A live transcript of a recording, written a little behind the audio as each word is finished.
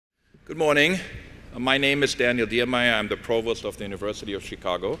Good morning. My name is Daniel Diermeier. I'm the Provost of the University of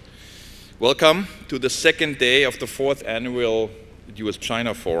Chicago. Welcome to the second day of the fourth annual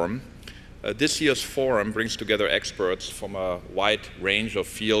US-China Forum. This year's forum brings together experts from a wide range of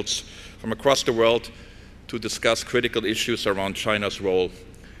fields from across the world to discuss critical issues around China's role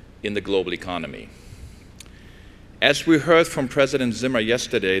in the global economy. As we heard from President Zimmer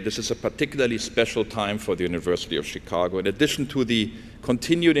yesterday, this is a particularly special time for the University of Chicago. In addition to the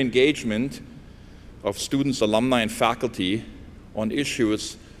continued engagement of students, alumni, and faculty on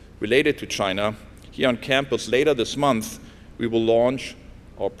issues related to China, here on campus later this month, we will launch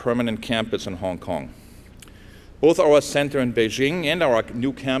our permanent campus in Hong Kong. Both our center in Beijing and our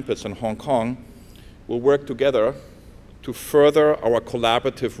new campus in Hong Kong will work together to further our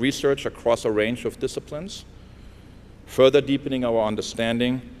collaborative research across a range of disciplines, further deepening our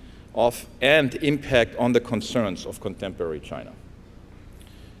understanding of and impact on the concerns of contemporary China.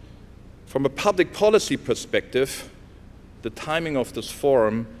 From a public policy perspective, the timing of this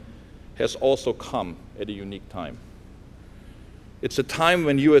forum has also come at a unique time. It's a time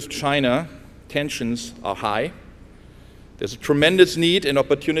when US-China tensions are high. There's a tremendous need and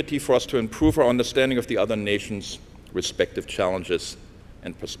opportunity for us to improve our understanding of the other nations' respective challenges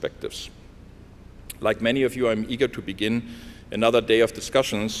and perspectives. Like many of you, I'm eager to begin another day of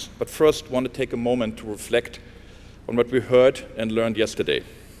discussions, but first want to take a moment to reflect on what we heard and learned yesterday.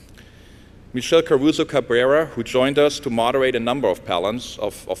 Michelle Caruso-Cabrera, who joined us to moderate a number of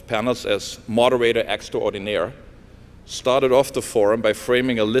panels as moderator extraordinaire, started off the forum by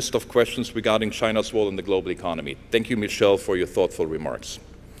framing a list of questions regarding China's role in the global economy. Thank you, Michelle, for your thoughtful remarks.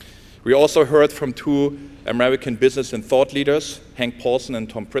 We also heard from two American business and thought leaders, Hank Paulson and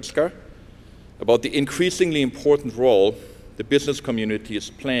Tom Pritzker, about the increasingly important role the business community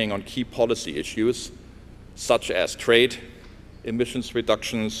is playing on key policy issues, such as trade, emissions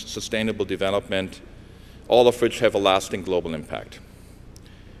reductions, sustainable development, all of which have a lasting global impact.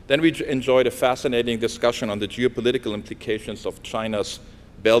 Then we enjoyed a fascinating discussion on the geopolitical implications of China's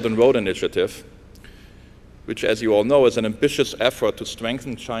Belt and Road Initiative, which, as you all know, is an ambitious effort to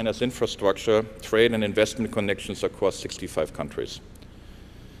strengthen China's infrastructure, trade, and investment connections across 65 countries.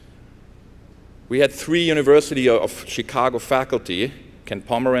 We had three University of Chicago faculty, Ken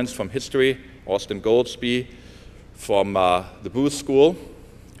Pomerantz from history, Austin Goldsby from the Booth School,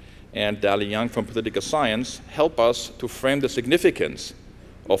 and Dali Young from political science, help us to frame the significance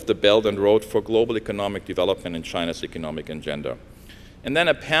of the Belt and Road for global economic development in China's economic agenda. And then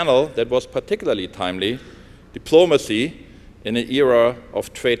a panel that was particularly timely, Diplomacy in an Era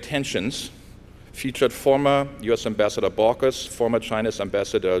of Trade Tensions, featured former US Ambassador Baucus, former Chinese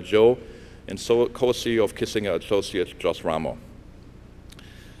Ambassador Zhou, and co-CEO of Kissinger Associates, Josh Ramo.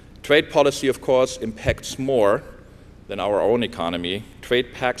 Trade policy, of course, impacts more than our own economy.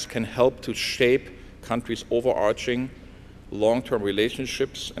 Trade pacts can help to shape countries' overarching long-term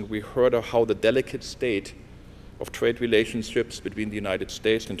relationships, and we heard of how the delicate state of trade relationships between the United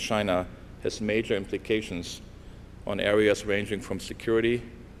States and China has major implications on areas ranging from security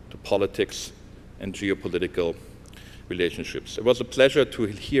to politics and geopolitical relationships. It was a pleasure to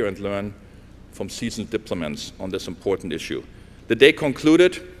hear and learn from seasoned diplomats on this important issue. The day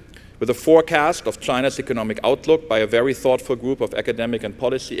concluded with a forecast of China's economic outlook by a very thoughtful group of academic and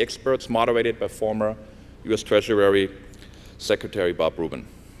policy experts moderated by former US Treasury Secretary Bob Rubin.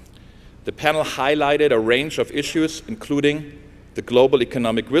 The panel highlighted a range of issues, including the global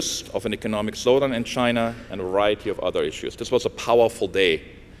economic risks of an economic slowdown in China and a variety of other issues. This was a powerful day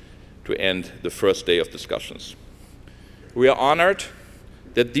to end the first day of discussions. We are honored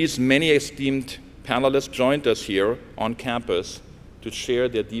that these many esteemed panelists joined us here on campus to share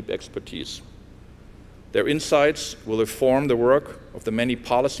their deep expertise. Their insights will inform the work of the many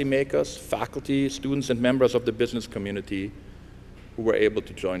policymakers, faculty, students, and members of the business community who were able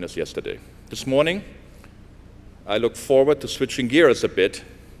to join us yesterday. This morning, I look forward to switching gears a bit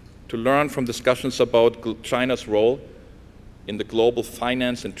to learn from discussions about China's role in the global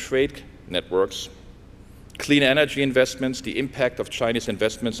finance and trade networks, clean energy investments, the impact of Chinese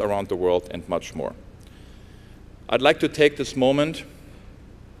investments around the world, and much more. I'd like to take this moment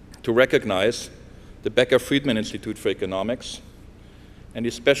to recognize the Becker-Friedman Institute for Economics, and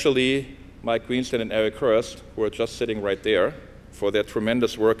especially Mike Greenstein and Eric Hurst, who are just sitting right there, for their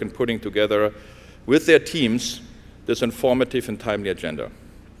tremendous work in putting together with their teams this informative and timely agenda.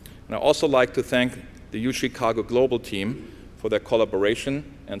 And I'd also like to thank the U-Chicago Global team for their collaboration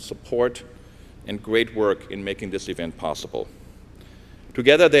and support and great work in making this event possible.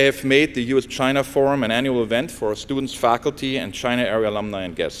 Together, they have made the US-China Forum an annual event for students, faculty, and China area alumni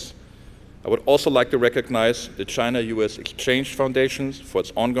and guests. I would also like to recognize the China-US Exchange Foundation for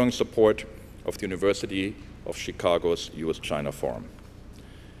its ongoing support of the University of Chicago's US-China Forum.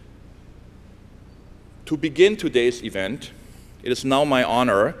 To begin today's event, it is now my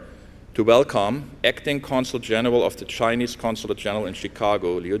honor to welcome Acting Consul General of the Chinese Consulate General in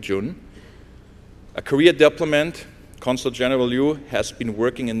Chicago, Liu Jun. A career diplomat, Consul General Liu has been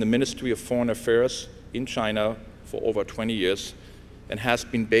working in the Ministry of Foreign Affairs in China for over 20 years and has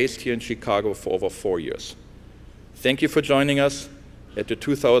been based here in Chicago for over 4 years. Thank you for joining us at the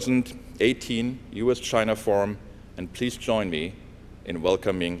 2018 US-China Forum, and please join me in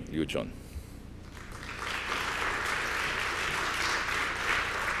welcoming Liu Jun.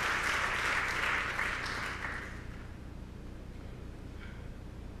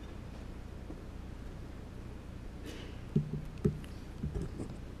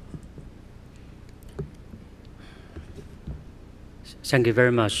 Thank you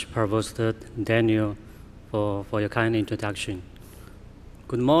very much, Provost Daniel, for your kind introduction.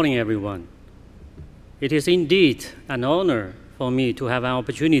 Good morning, everyone. It is indeed an honor for me to have an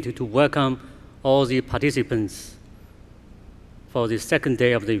opportunity to welcome all the participants for the second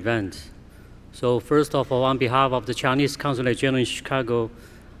day of the event. So first of all, on behalf of the Chinese Consulate General in Chicago,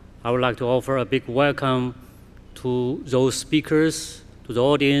 I would like to offer a big welcome to those speakers, to the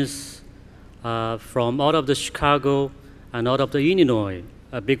audience from out of the Chicago and out of the Illinois.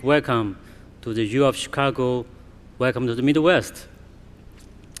 A big welcome to the U of Chicago. Welcome to the Midwest.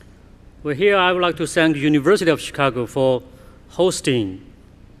 Well, here I would like to thank the University of Chicago for hosting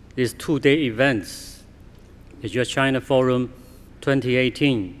these two-day events, the US-China Forum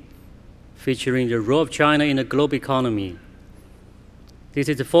 2018, featuring the role of China in the global economy. This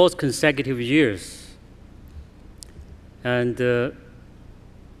is the fourth consecutive years. And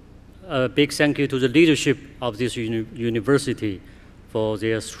a big thank you to the leadership of this university for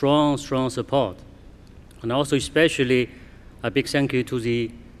their strong support. And also especially a big thank you to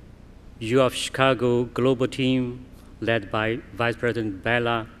the U of Chicago global team led by Vice President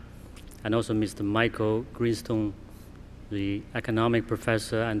Bella and also Mr. Michael Greenstone, the economic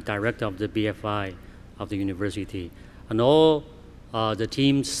professor and director of the BFI of the university. And all the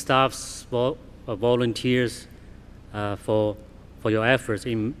team, staffs, volunteers for your efforts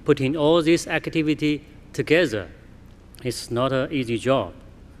in putting all this activity together. It's not an easy job.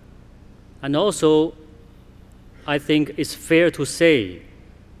 And also, I think it's fair to say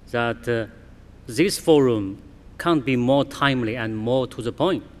that this forum can't be more timely and more to the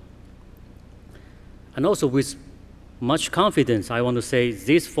point. And also with much confidence, I want to say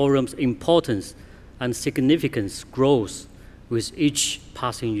this forum's importance and significance grows with each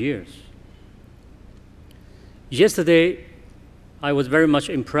passing years. Yesterday, I was very much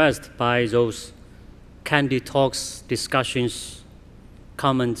impressed by those candid talks, discussions,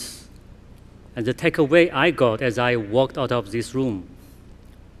 comments, and the takeaway I got as I walked out of this room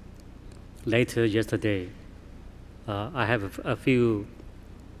later yesterday. I have a few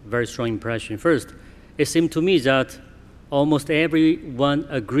very strong impressions. First, it seemed to me that almost everyone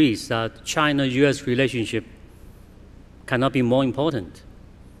agrees that China-US relationship cannot be more important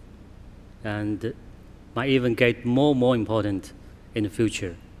and might even get more important in the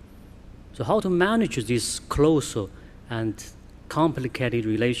future. So how to manage this closer and complicated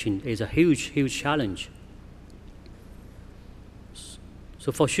relation is a huge challenge.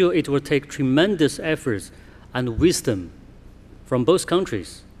 So for sure, it will take tremendous efforts and wisdom from both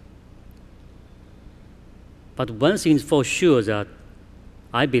countries. But one thing is for sure that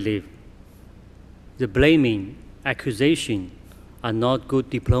I believe the blaming, accusation are not good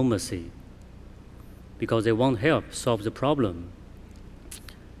diplomacy because they won't help solve the problem.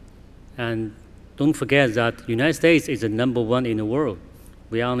 And don't forget that the United States is the #1 in the world.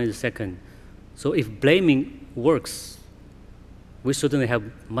 We are only the second. So if blaming works, we certainly have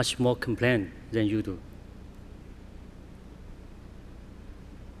much more complaint than you do.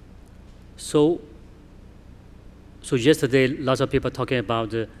 So yesterday, lots of people talking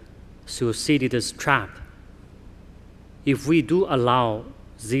about the Thucydides trap. If we do allow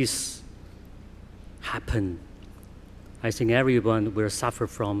this happen, I think everyone will suffer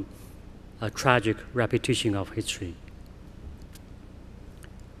from a tragic repetition of history.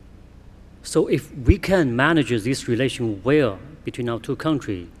 So if we can manage this relation well between our two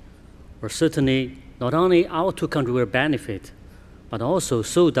countries, well, certainly not only our two countries will benefit, but also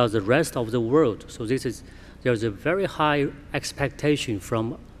so does the rest of the world. So there's a very high expectation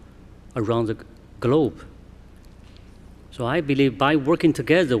from around the globe. So I believe by working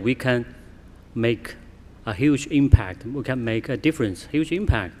together, we can make a huge impact. We can make a difference, huge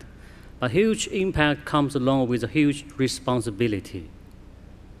impact. But huge impact comes along with a huge responsibility.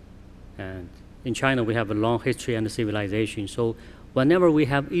 And in China, we have a long history and civilization. So whenever we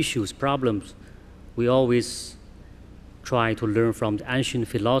have issues, problems, we always try to learn from the ancient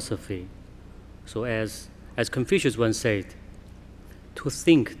philosophy. So as Confucius once said, to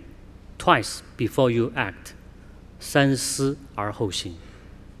think twice before you act, 三思而后行.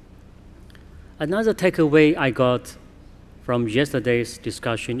 Another takeaway I got from yesterday's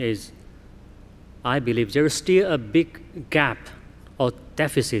discussion is I believe there is still a big gap or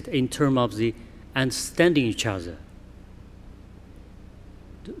deficit in terms of the understanding each other.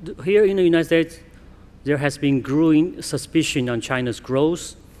 Here in the United States, there has been growing suspicion on China's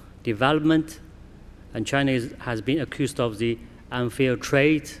growth, development, and China has been accused of the unfair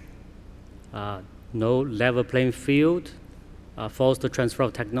trade, no level playing field, forced transfer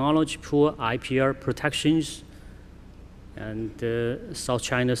of technology, poor IPR protections, and South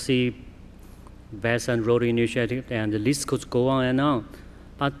China Sea Belt and Road Initiative, and the list could go on and on.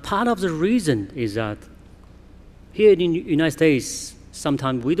 But part of the reason is that here in the United States,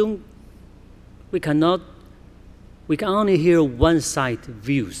 sometimes we can only hear one side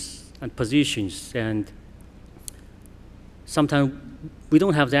views and positions, and sometimes we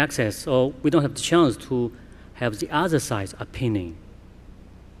don't have the access or we don't have the chance to have the other side's opinion.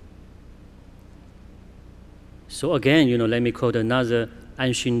 So again, let me quote another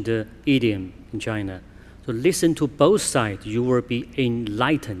ancient idiom in China. So listen to both sides, you will be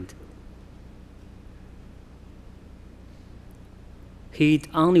enlightened. Heed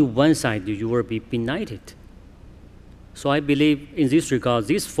only one side, you will be benighted. So I believe in this regard,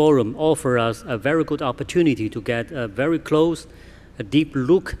 this forum offers us a very good opportunity to get a very close, a deep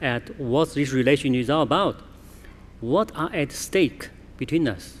look at what this relation is all about. What are at stake between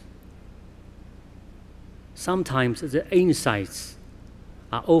us? Sometimes the insights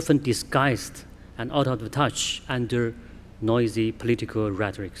are often disguised and out of touch under noisy political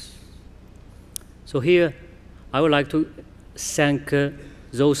rhetorics. So here, I would like to thank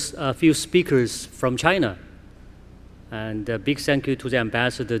those few speakers from China. And a big thank you to the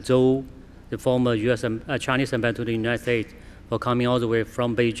Ambassador Zhou, the former Chinese ambassador to the United States, for coming all the way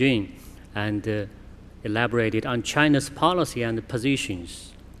from Beijing and elaborated on China's policy and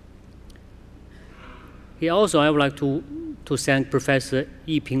positions. Here also, I would like to thank Professor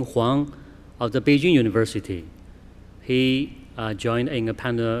Yiping Huang of the Beijing University. He joined in a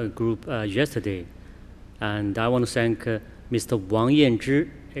panel group yesterday. And I want to thank Mr. Wang Yanzhi,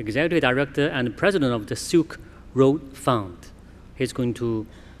 Executive Director and President of the Silk Road Fund. He's going to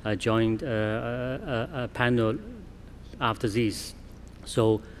join a panel after this.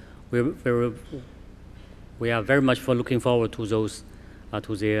 So we are very much looking forward to those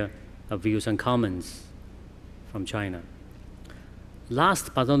to their views and comments from China.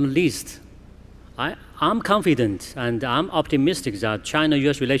 Last but not least, I'm confident and I'm optimistic that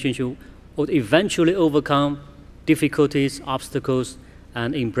China-US relationship would eventually overcome difficulties, obstacles,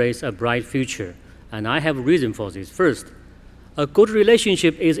 and embrace a bright future. And I have a reason for this. First, a good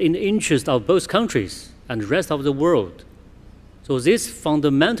relationship is in the interest of both countries and the rest of the world. So this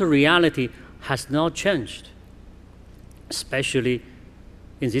fundamental reality has not changed, especially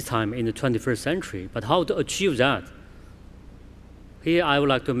in this time in the 21st century. But how to achieve that? Here I would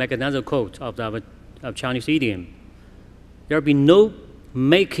like to make another quote of Chinese idiom. There will be no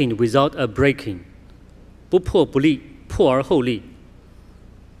making without a breaking. 不破不立，破而后立.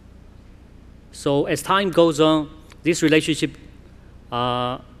 So as time goes on, this relationship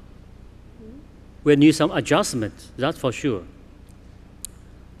will need some adjustment, that's for sure.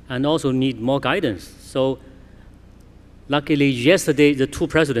 And also need more guidance. So luckily yesterday, the two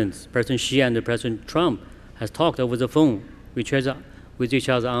presidents, President Xi and President Trump, has talked over the phone with each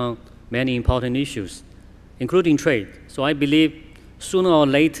other on many important issues, including trade. So I believe sooner or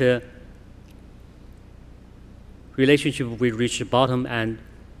later, relationship will reach the bottom and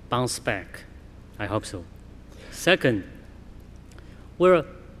bounce back. I hope so. Second,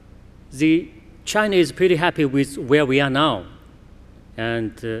 China is pretty happy with where we are now.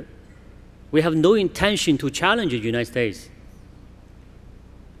 And we have no intention to challenge the United States.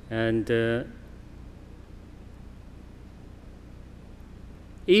 And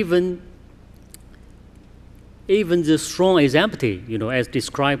even the throne is empty, as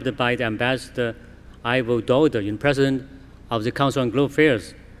described by the Ambassador Ivo Dodder, President of the Council on Global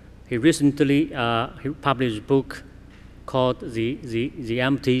Affairs. He recently he published a book called The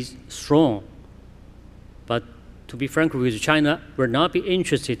Empty Throne. But to be frank with you, China will not be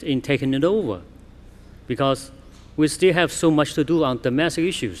interested in taking it over because we still have so much to do on domestic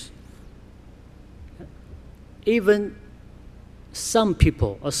issues. Even some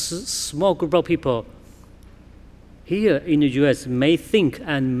people, a small group of people here in the US may think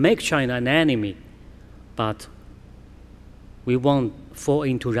and make China an enemy, but we won't fall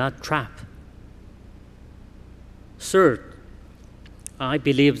into that trap. Third, I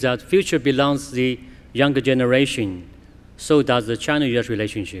believe that future belongs to the younger generation. So does the China-US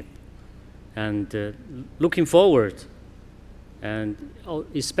relationship. And looking forward, and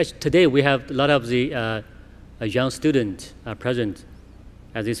especially today we have a lot of the young students present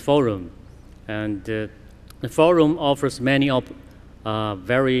at this forum. And the forum offers many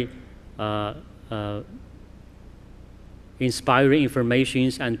very inspiring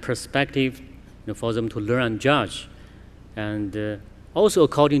information and perspective for them to learn and judge. And also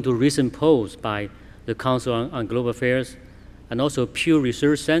according to recent polls by the Council on Global Affairs and also Pew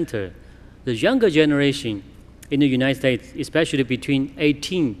Research Center, the younger generation in the United States, especially between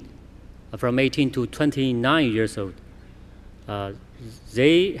from 18 to 29 years old,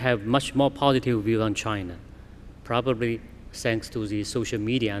 they have much more positive view on China, probably thanks to the social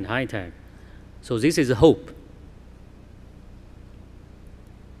media and high tech. So this is a hope.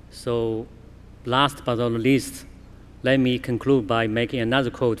 So last but not least, let me conclude by making another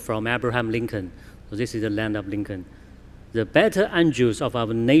quote from Abraham Lincoln. So this is the land of Lincoln. The better angels of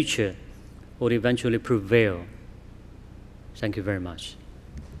our nature will eventually prevail. Thank you very much.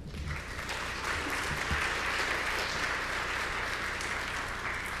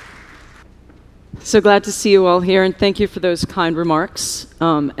 So glad to see you all here, and thank you for those kind remarks.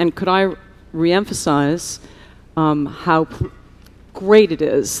 And could I reemphasize how great it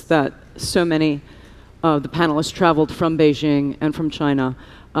is that so many of the panelists traveled from Beijing and from China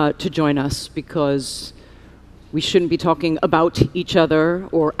to join us, because we shouldn't be talking about each other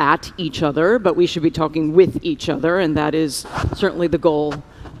or at each other, but we should be talking with each other, and that is certainly the goal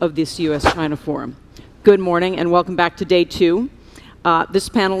of this US-China Forum. Good morning, and welcome back to day 2. This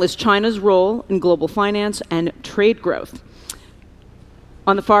panel is China's role in global finance and trade growth.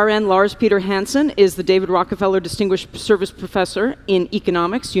 On the far end, Lars Peter Hansen is the David Rockefeller Distinguished Service Professor in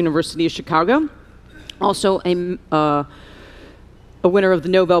Economics, University of Chicago. Also a winner of the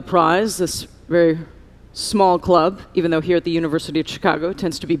Nobel Prize, this very small club, even though here at the University of Chicago it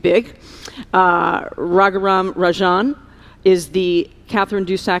tends to be big. Raghuram Rajan is the Katherine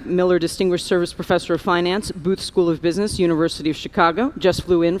Dusak Miller Distinguished Service Professor of Finance, Booth School of Business, University of Chicago. Just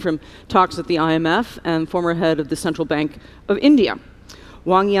flew in from talks at the IMF and former head of the Central Bank of India.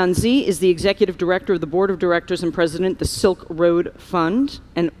 Wang Yanzhi is the Executive Director of the Board of Directors and President of the Silk Road Fund.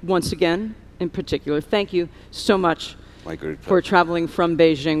 And once again, in particular, thank you so much for traveling from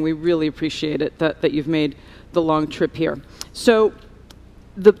Beijing. We really appreciate it that you've made the long trip here. So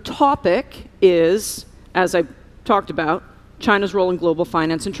the topic is, as I talked about, China's role in global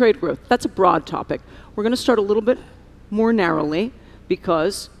finance and trade growth. That's a broad topic. We're going to start a little bit more narrowly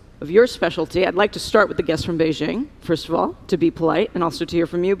because of your specialty. I'd like to start with the guests from Beijing, first of all, to be polite, and also to hear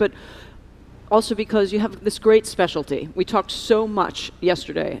from you, but also because you have this great specialty. We talked so much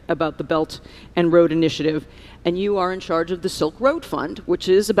yesterday about the Belt and Road Initiative, and you are in charge of the Silk Road Fund, which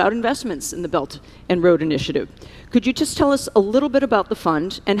is about investments in the Belt and Road Initiative. Could you just tell us a little bit about the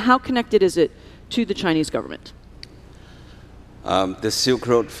fund and how connected is it to the Chinese government? The Silk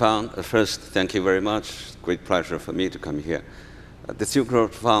Road Fund, first, thank you very much. Great pleasure for me to come here. The Silk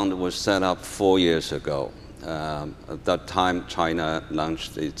Road Fund was set up 4 years ago. At that time, China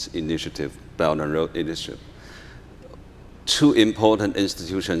launched its initiative, Belt and Road Initiative. 2 important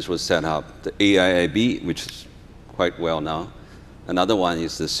institutions were set up, the AIIB, which is quite well known. Another one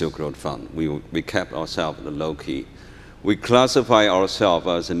is the Silk Road Fund. We kept ourselves low-key. We classify ourselves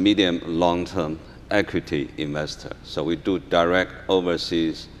as a medium long-term equity investor. So we do direct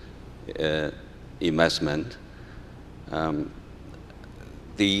overseas investment.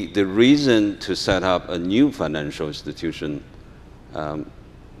 The reason to set up a new financial institution,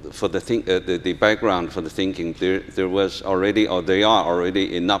 for the background for the thinking, there was already, or there are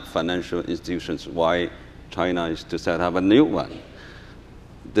already enough financial institutions. Why China is to set up a new one?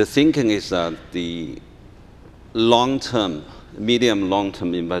 The thinking is that the long-term, medium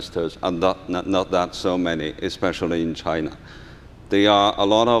long-term investors are not that so many, especially in China. There are a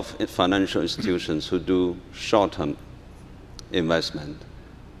lot of financial institutions who do short-term investment,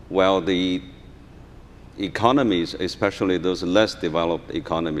 while the economies, especially those less developed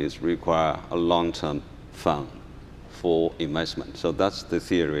economies, require a long-term fund for investment. So that's the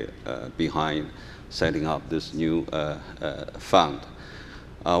theory behind setting up this new fund.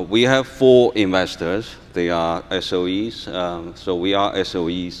 We have 4 investors. They are SOEs. So we are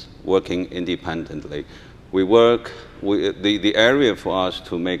SOEs working independently. We work, the area for us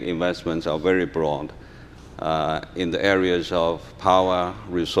to make investments are very broad. in the areas of power,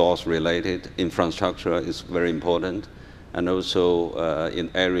 resource-related infrastructure is very important, and also in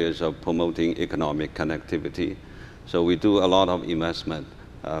areas of promoting economic connectivity. So we do a lot of investment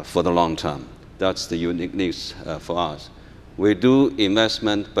for the long term. That's the uniqueness for us. We do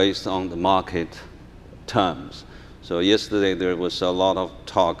investment based on the market terms. So yesterday there was a lot of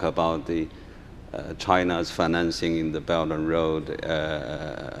talk about the China's financing in the Belt and Road,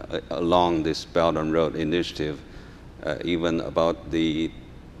 along this Belt and Road initiative, even about the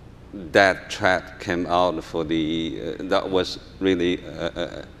debt trap came out for the, that was really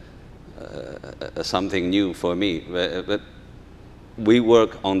something new for me. But we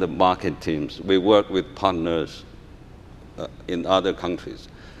work on the market teams. We work with partners in other countries.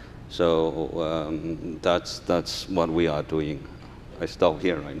 So that's what we are doing. I stop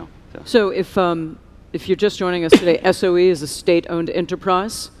here right now. Yeah. So if you're just joining us today, SOE is a state-owned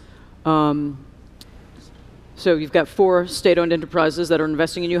enterprise. So you've got 4 state-owned enterprises that are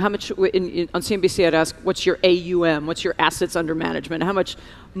investing in you. How much, on CNBC I'd ask, what's your AUM? What's your assets under management? How much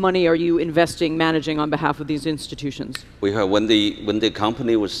money are you investing, managing on behalf of these institutions? We have, when the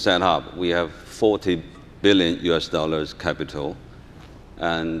company was set up, we have $40 billion US capital.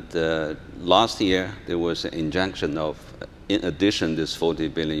 And last year, there was an injection of, in addition to this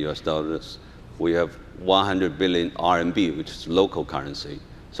 $40 billion US, we have 100 billion RMB, which is local currency.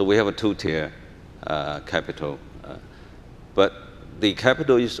 So we have a 2-tier capital. But the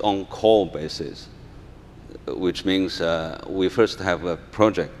capital is on call basis, which means we first have a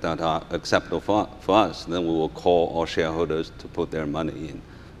project that are acceptable for us, then we will call our shareholders to put their money in.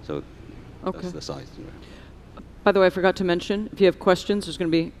 So that's the size. By the way, I forgot to mention, if you have questions, there's going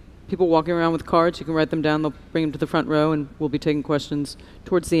to be people walking around with cards. You can write them down. They'll bring them to the front row, and we'll be taking questions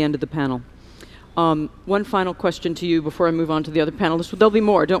towards the end of the panel. One final question to you before I move on to the other panelists. There'll be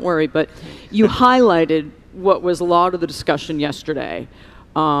more, don't worry, but you highlighted what was a lot of the discussion yesterday.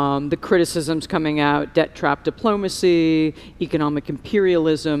 The criticisms coming out, debt trap diplomacy, economic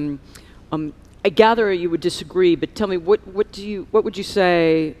imperialism. I gather you would disagree, but tell me, what would you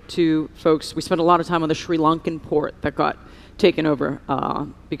say to folks? We spent a lot of time on the Sri Lankan port that got taken over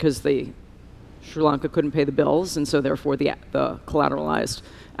because Sri Lanka couldn't pay the bills, and so therefore the collateralized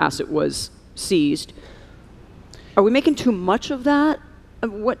asset was seized. Are we making too much of that?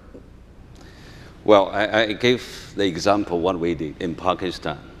 What? Well, I gave the example what we did in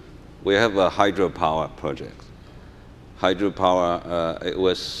Pakistan. We have a hydropower project.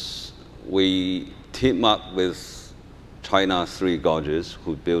 Hydropower, we team up with China's 3 gorges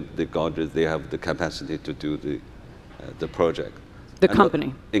who built the gorges. They have the capacity to do the project. The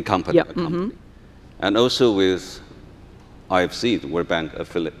company. In company. Yep. Company. And also with IFC, the World Bank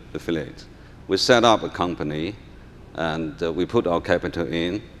affiliates. We set up a company and we put our capital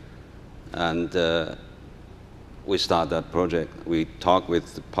in and we start that project. We talk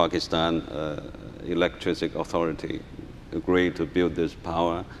with the Pakistan Electricity Authority, agreed to build this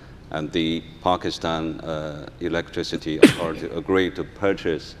power, and the Pakistan Electricity Authority agreed to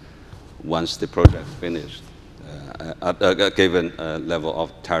purchase once the project finished at a given level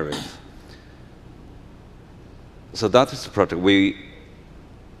of tariff. So that is the project.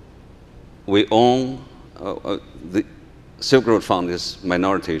 We own, the Silk Road Fund is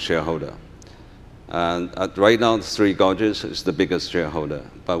minority shareholder. And right now, the 3 gorges is the biggest shareholder.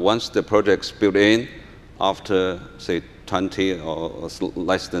 But once the project's built in, after, say, 20 or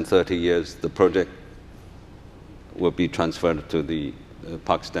less than 30 years, the project will be transferred to the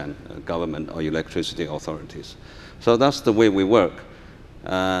Pakistan government or electricity authorities. So that's the way we work.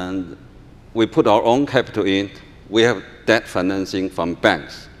 And we put our own capital in. We have debt financing from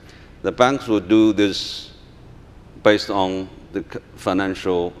banks. The banks will do this based on the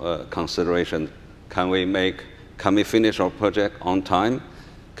financial consideration. Can we finish our project on time?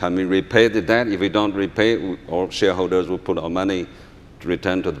 Can we repay the debt? If we don't repay, our shareholders will put our money to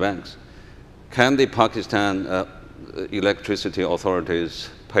return to the banks. Can the Pakistan electricity authorities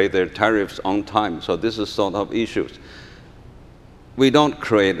pay their tariffs on time? So this is sort of issues. We don't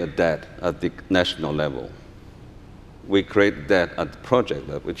create a debt at the national level. We create debt at the project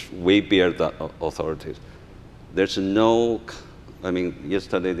level, which we bear the authorities. There's no, I mean,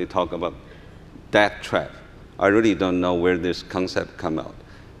 yesterday they talked about debt trap. I really don't know where this concept come out.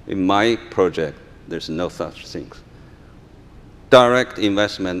 In my project, there's no such things. Direct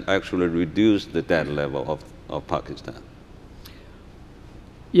investment actually reduced the debt level of Pakistan.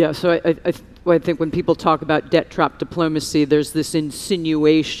 Yeah, so I think when people talk about debt trap diplomacy, there's this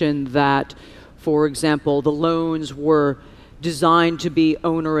insinuation that, for example, the loans were designed to be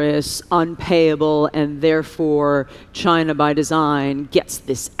onerous, unpayable, and therefore China by design gets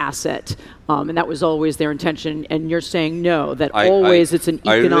this asset. And that was always their intention. And you're saying no, that always it's an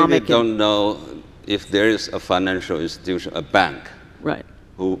economic... I really don't know if there is a financial institution, a bank, right,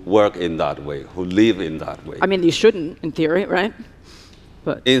 who work in that way, who live in that way. I mean, you shouldn't, in theory, right?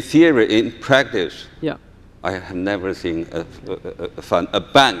 But in theory, in practice, yeah, I have never seen a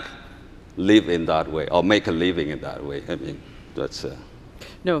bank live in that way or make a living in that way. I mean, that's...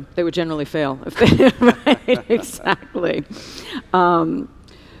 No, they would generally fail if they... right, exactly.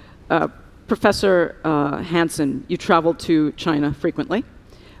 Professor Hansen, you travel to China frequently.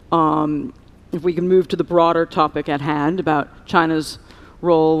 If we can move to the broader topic at hand about China's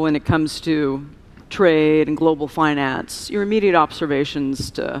role when it comes to trade and global finance, your immediate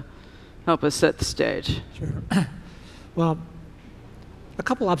observations to help us set the stage. Sure. Well, a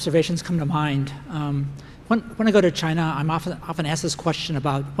couple observations come to mind. When I go to China, I'm often asked this question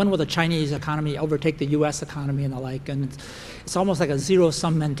about when will the Chinese economy overtake the US economy and the like, and it's almost like a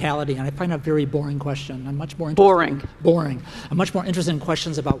zero-sum mentality, and I find it a very boring question. I'm much more interested boring. I'm much more interested in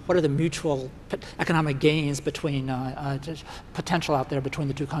questions about what are the mutual economic gains between, potential out there between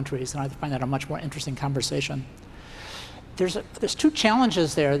the two countries, and I find that a much more interesting conversation. There's two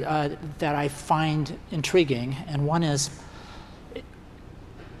challenges there that I find intriguing, and one is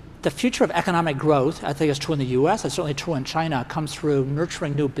the future of economic growth, I think is true in the US, it's certainly true in China, comes through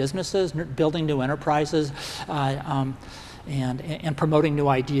nurturing new businesses, building new enterprises, and promoting new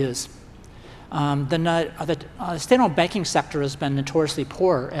ideas. The state-owned banking sector has been notoriously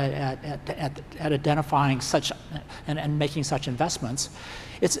poor at identifying such and making such investments.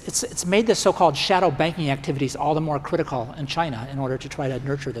 It's made the so-called shadow banking activities all the more critical in China in order to try to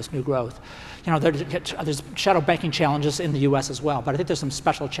nurture this new growth. You know, there's shadow banking challenges in the US as well, but I think there's some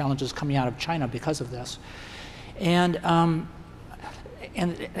special challenges coming out of China because of this. And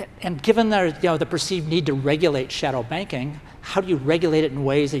given the perceived need to regulate shadow banking, how do you regulate it in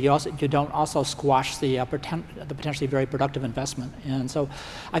ways that you don't also squash the potentially very productive investment? And so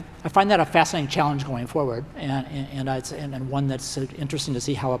I find that a fascinating challenge going forward, and one that's interesting to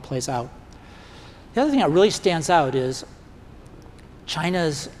see how it plays out. The other thing that really stands out is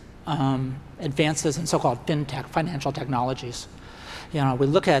China's advances in so-called fintech, financial technologies. You know, we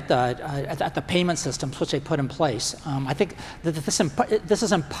look at the payment systems which they put in place. I think that this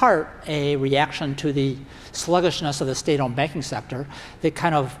is in part a reaction to the sluggishness of the state-owned banking sector. They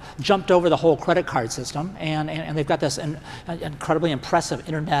kind of jumped over the whole credit card system, and they've got this incredibly impressive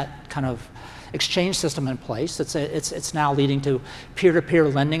internet kind of exchange system in place. It's now leading to peer-to-peer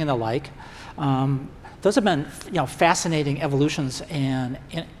lending and the like. Those have been fascinating evolutions and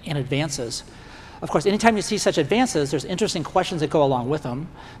advances. Of course, anytime you see such advances, there's interesting questions that go along with them.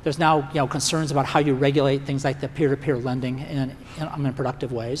 There's now concerns about how you regulate things like the peer-to-peer lending in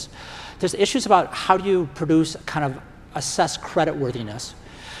productive ways. There's issues about how do you assess creditworthiness.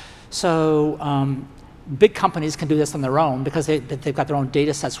 So big companies can do this on their own because they've got their own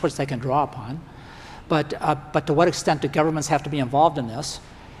data sets which they can draw upon. But to what extent do governments have to be involved in this?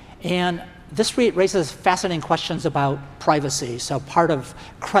 And this raises fascinating questions about privacy. So part of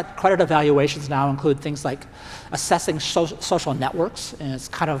credit evaluations now include things like assessing social networks. And it's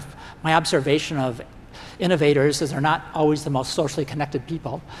kind of my observation of innovators is they're not always the most socially connected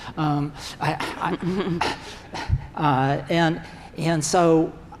people. And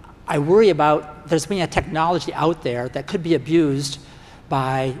so I worry about there's being a technology out there that could be abused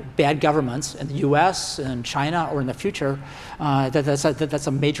by bad governments in the US and China or in the future, that's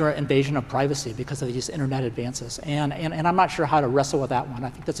a major invasion of privacy because of these internet advances. And I'm not sure how to wrestle with that one. I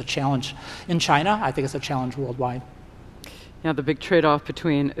think that's a challenge in China. I think it's a challenge worldwide. Yeah, the big trade-off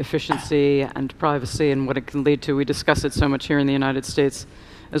between efficiency and privacy and what it can lead to. We discuss it so much here in the United States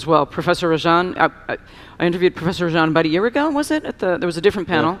as well. Professor Rajan, I interviewed Professor Rajan about a year ago, was it? There was a different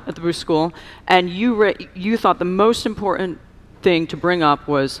panel at the Bruce School, and you thought the most important thing to bring up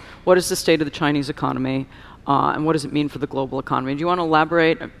was what is the state of the Chinese economy and what does it mean for the global economy? Do you want to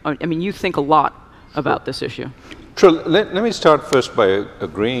elaborate? I mean, you think a lot about this issue. Sure. Let me start first by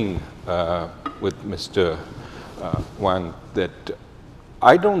agreeing with Mr. Wang that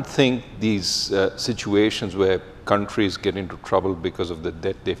I don't think these situations where countries get into trouble because of the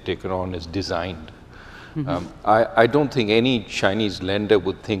debt they've taken on is designed. Mm-hmm. I don't think any Chinese lender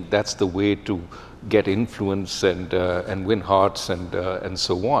would think that's the way to get influence and win hearts and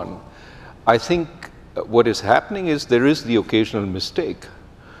so on. I think what is happening is there is the occasional mistake.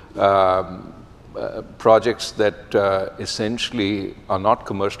 Projects that essentially are not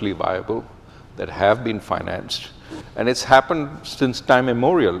commercially viable, that have been financed, and it's happened since time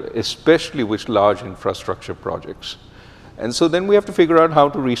immemorial, especially with large infrastructure projects. And so then we have to figure out how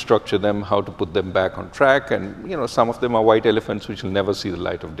to restructure them, how to put them back on track, and some of them are white elephants which will never see the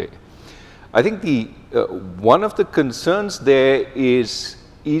light of day. I think one of the concerns there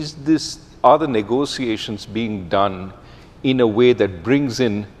are the negotiations being done in a way that brings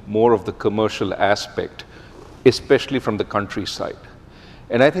in more of the commercial aspect, especially from the countryside.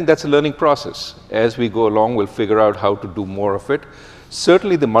 And I think that's a learning process. As we go along, we'll figure out how to do more of it.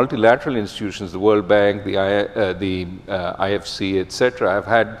 Certainly the multilateral institutions, the World Bank, the IFC, etc., have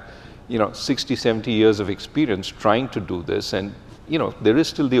had 60, 70 years of experience trying to do this, and there is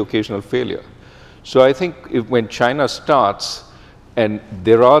still the occasional failure. So I think when China starts, and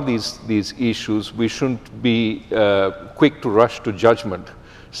there are these issues, we shouldn't be quick to rush to judgment,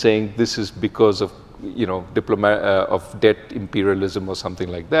 saying this is because of of debt imperialism or something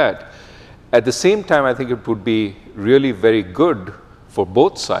like that. At the same time, I think it would be really very good for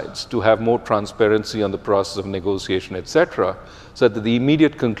both sides to have more transparency on the process of negotiation, etc., so that the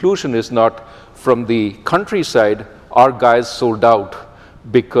immediate conclusion is not from the countryside, our guys sold out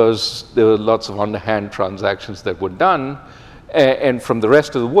because there were lots of underhand transactions that were done, and from the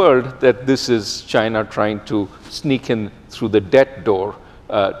rest of the world that this is China trying to sneak in through the debt door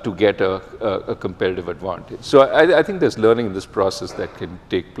to get a competitive advantage. So I think there's learning in this process that can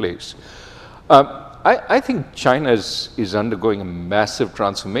take place. I think China is undergoing a massive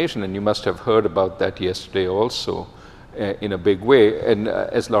transformation, and you must have heard about that yesterday also in a big way. And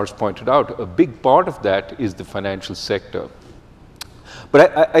as Lars pointed out, a big part of that is the financial sector.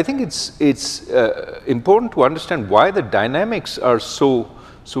 But I think it's important to understand why the dynamics are so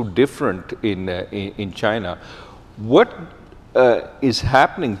different in China. What is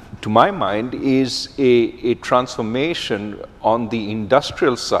happening, to my mind, is a transformation on the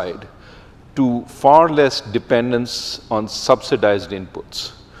industrial side to far less dependence on subsidized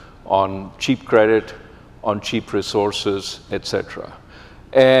inputs, on cheap credit, on cheap resources, etc.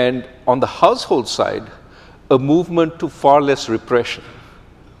 And on the household side, a movement to far less repression.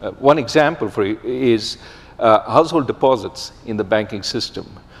 One example is household deposits in the banking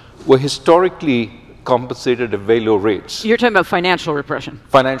system were historically compensated at very low rates. You're talking about financial repression.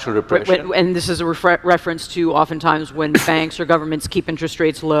 Financial repression. And this is a reference to oftentimes when banks or governments keep interest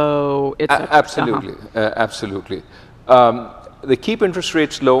rates low, etc. Absolutely, absolutely. They keep interest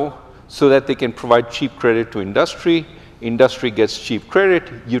rates low so that they can provide cheap credit to industry. Industry gets cheap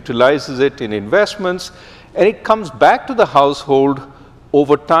credit, utilizes it in investments, and it comes back to the household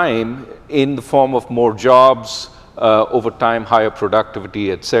over time in the form of more jobs, over time higher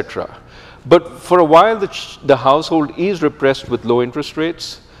productivity, etc. But for a while, the household is repressed with low interest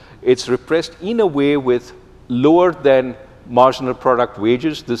rates. It's repressed in a way with lower than marginal product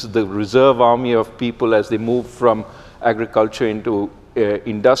wages. This is the reserve army of people as they move from agriculture into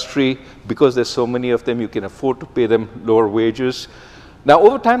industry. Because there's so many of them, you can afford to pay them lower wages. Now,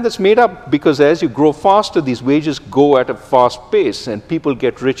 over time, that's made up because as you grow faster, these wages go at a fast pace and people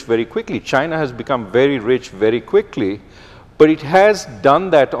get rich very quickly. China has become very rich very quickly. But it has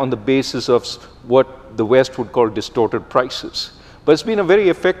done that on the basis of what the West would call distorted prices. But it's been a very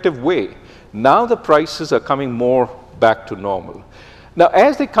effective way. Now the prices are coming more back to normal. Now,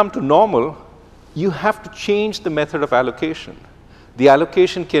 as they come to normal, you have to change the method of allocation. The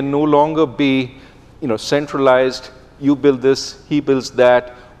allocation can no longer be centralized. You build this, he builds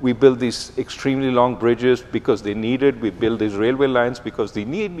that. We build these extremely long bridges because they need it. We build these railway lines because they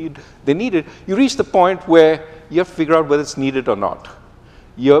need it. You reach the point where you have to figure out whether it's needed or not.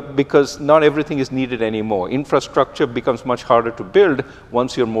 Because not everything is needed anymore. Infrastructure becomes much harder to build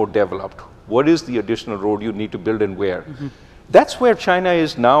once you're more developed. What is the additional road you need to build and where? Mm-hmm. That's where China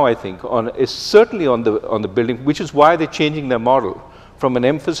is now, I think, is certainly on the building, which is why they're changing their model from an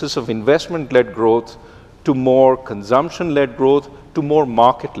emphasis of investment-led growth to more consumption-led growth to more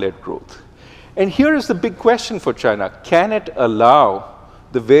market-led growth. And here is the big question for China. Can it allow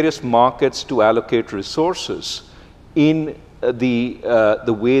the various markets to allocate resources in the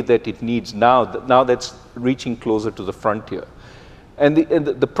way that it needs now that's reaching closer to the frontier? And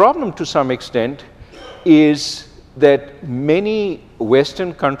the problem to some extent is that many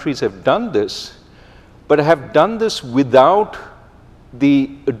Western countries have done this, but have done this without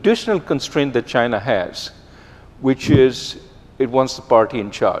the additional constraint that China has, which is it wants the party in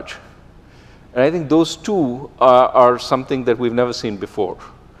charge. And I think those two are something that we've never seen before.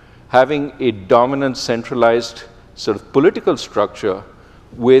 Having a dominant, centralized sort of political structure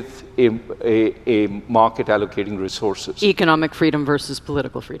with a market allocating resources. Economic freedom versus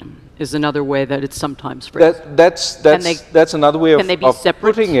political freedom is another way that it's sometimes phrased. That's another way of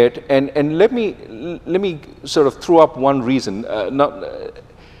putting it. And let me sort of throw up one reason.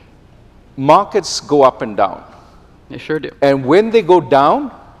 Markets go up and down. They sure do. And when they go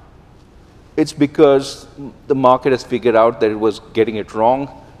down, it's because the market has figured out that it was getting it wrong,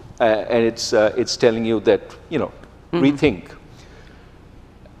 and it's telling you that, rethink.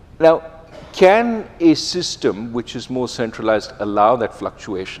 Now, can a system which is more centralized allow that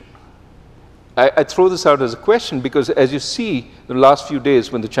fluctuation? I throw this out as a question because, as you see, the last few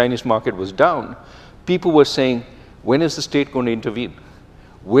days when the Chinese market was down, people were saying, when is the state going to intervene?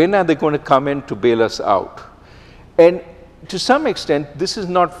 When are they going to come in to bail us out? And to some extent, this is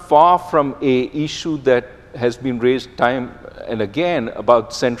not far from an issue that has been raised time and again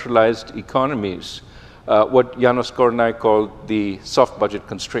about centralized economies, what Janos Kornai called the soft budget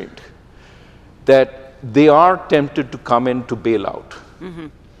constraint, that they are tempted to come in to bail out.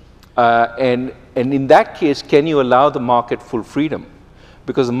 And in that case, can you allow the market full freedom?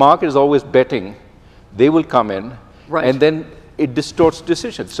 Because the market is always betting they will come in, and then it distorts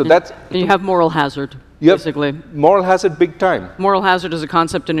decisions. So that's... And you have moral hazard, basically. Moral hazard big time. Moral hazard is a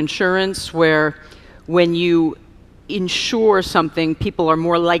concept in insurance where when you insure something, people are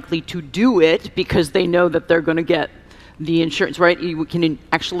more likely to do it because they know that they're going to get the insurance, right? You can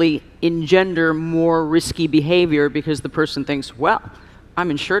actually engender more risky behavior because the person thinks, well, I'm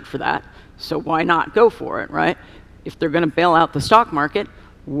insured for that, so why not go for it, right? If they're going to bail out the stock market,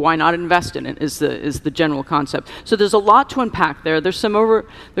 why not invest in it is the general concept. So there's a lot to unpack there. There's some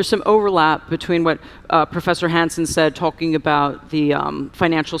overlap between what Professor Hansen said, talking about the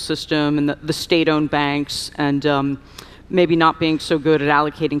financial system and the state-owned banks and maybe not being so good at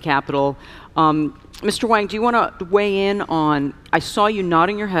allocating capital. Mr. Wang, do you want to weigh in on, I saw you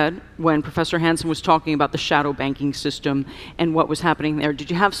nodding your head when Professor Hansen was talking about the shadow banking system and what was happening there. Did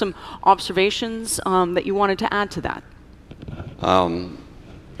you have some observations that you wanted to add to that?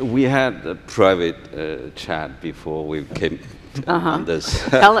 We had a private chat before we came on this.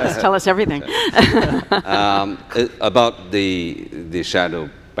 Tell us everything. About the shadow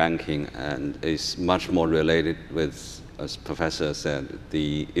banking, and it's much more related with, as Professor said,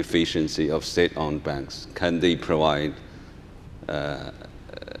 the efficiency of state-owned banks. Can they provide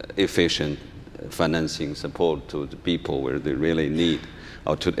efficient financing support to the people where they really need,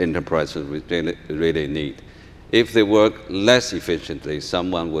 or to the enterprises which they really need? If they work less efficiently,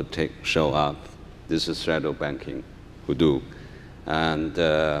 someone would show up. This is shadow banking who do. And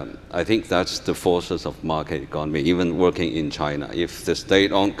I think that's the forces of market economy, even working in China. If the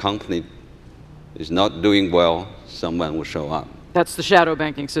state-owned company is not doing well, someone will show up. That's the shadow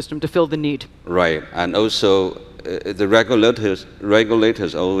banking system, to fill the need. Right. And also, the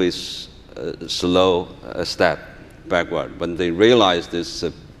regulators always slow a step backward. When they realize this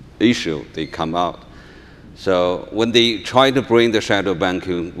issue, they come out. So when they try to bring the shadow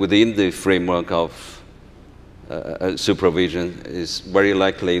banking within the framework of supervision, is very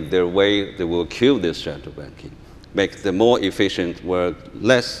likely their way they will kill this shadow banking, make the more efficient work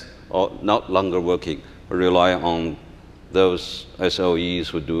less or not longer working, rely on those SOEs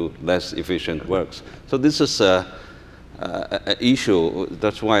who do less efficient works. So this is an issue.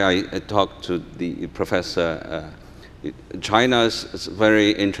 That's why I talked to the professor. China is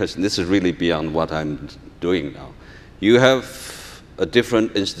very interesting. This is really beyond what I'm doing now. You have a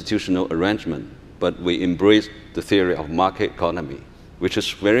different institutional arrangement, but we embrace the theory of market economy, which is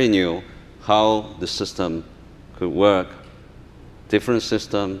very new, how the system could work. Different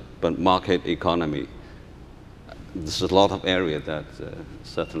system, but market economy. There's a lot of area that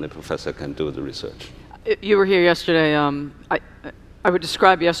certainly Professor can do the research. You were here yesterday. I would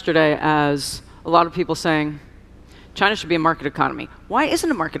describe yesterday as a lot of people saying, China should be a market economy. Why isn't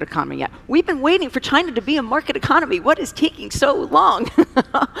it a market economy yet? We've been waiting for China to be a market economy. What is taking so long?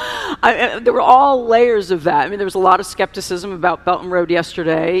 There were all layers of that. I mean, there was a lot of skepticism about Belt and Road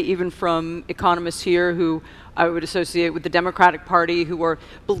yesterday, even from economists here who I would associate with the Democratic Party, who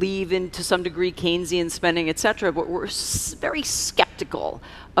believe in, to some degree, Keynesian spending, et cetera, but we're very skeptical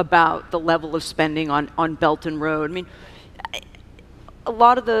about the level of spending on Belt and Road. I mean, a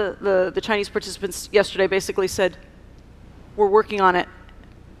lot of the Chinese participants yesterday basically said, we're working on it,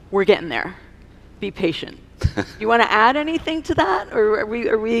 we're getting there, be patient. You want to add anything to that, or are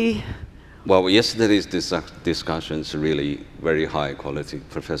we? Well, yesterday's discussion is really very high quality.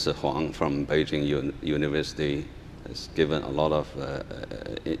 Professor Huang from Beijing University has given a lot of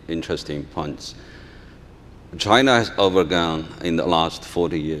interesting points. China has undergone in the last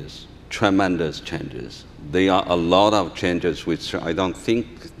 40 years tremendous changes. There are a lot of changes which I don't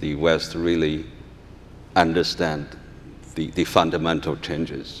think the West really understand the fundamental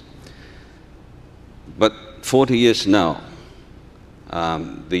changes. But 40 years now,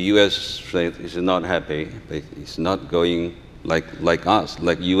 the U.S. is not happy. It's not going like us,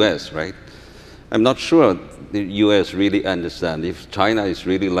 like U.S., right? I'm not sure the US really understand if China is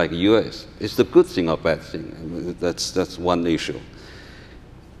really like US. It's the good thing or bad thing. I mean, that's one issue.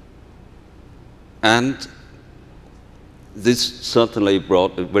 And this certainly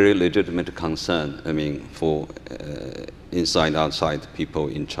brought a very legitimate concern, I mean, for inside, outside people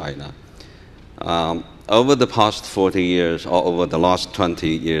in China. Over the past 40 years, or over the last 20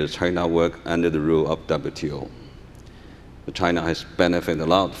 years, China worked under the rule of WTO. China has benefited a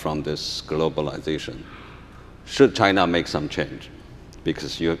lot from this globalization. Should China make some change?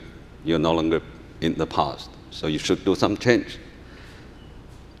 Because you're no longer in the past, so you should do some change.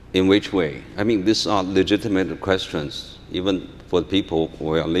 In which way? I mean, these are legitimate questions, even for people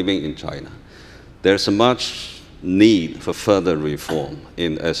who are living in China. There's much need for further reform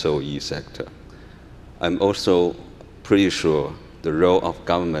in SOE sector. I'm also pretty sure the role of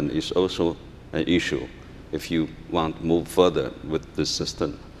government is also an issue if you want to move further with this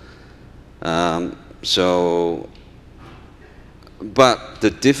system. But the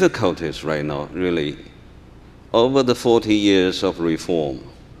difficulties right now, really, over the 40 years of reform,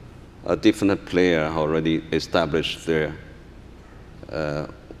 a different player already established their,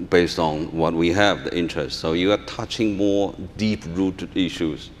 based on what we have, the interest. So you are touching more deep-rooted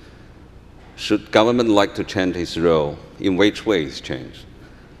issues. Should government like to change its role? In which ways change?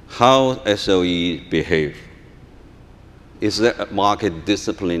 How SOE behave? Is there a market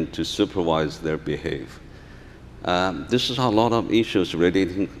discipline to supervise their behavior? This is a lot of issues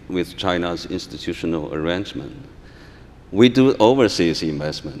relating with China's institutional arrangement. We do overseas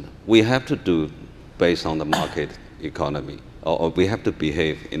investment. We have to do based on the market economy, or we have to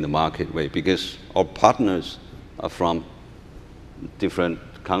behave in the market way because our partners are from different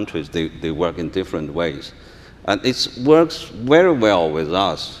countries. They work in different ways. And it works very well with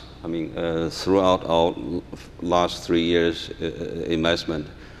us. I mean, throughout our last 3 years investment,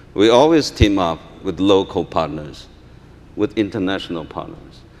 we always team up with local partners, with international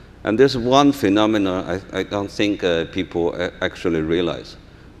partners. And there's one phenomenon I don't think people actually realize.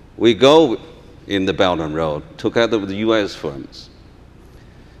 We go in the Belt and Road together with US firms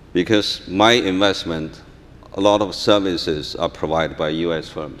because my investment, a lot of services are provided by US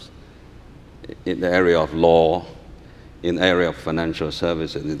firms in the area of law, in the area of financial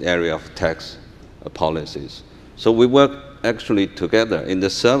services, in the area of tax policies. So we work actually together. In the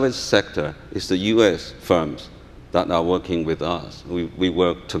service sector, it's the US firms that are working with us. We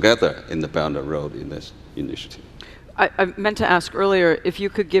work together in the Belt and Road in this initiative. I meant to ask earlier if you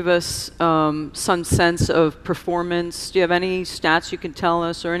could give us some sense of performance. Do you have any stats you can tell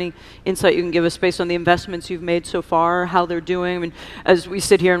us or any insight you can give us based on the investments you've made so far, how they're doing? I mean, as we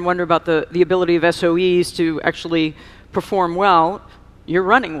sit here and wonder about the ability of SOEs to actually perform well, you're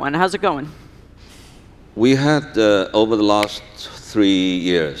running one. How's it going? We had, over the last 3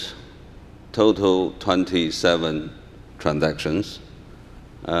 years, total 27 transactions.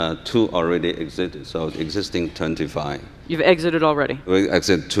 2 already exited, so existing 25. You've exited already? We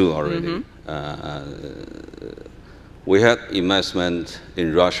exited 2 already. We had investment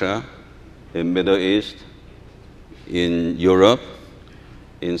in Russia, in Middle East, in Europe,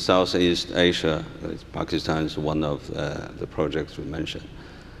 in Southeast Asia. Pakistan is one of the projects we mentioned.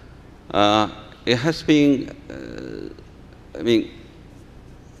 It has been, I mean,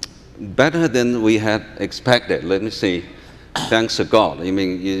 better than we had expected. Let me say, thanks to God. I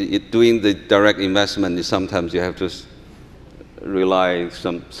mean, doing the direct investment, sometimes you have to rely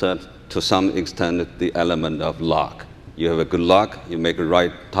to some extent the element of luck. You have a good luck, you make a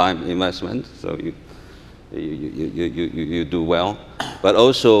right time investment, so you do well. But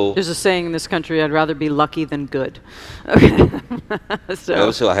also, there's a saying in this country: "I'd rather be lucky than good." Okay. So.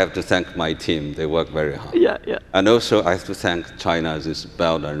 Also, I have to thank my team. They work very hard. Yeah, yeah. And also, I have to thank China's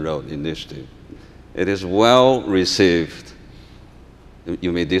Belt and Road initiative. It is well received.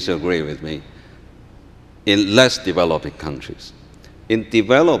 You may disagree with me. In less developing countries, in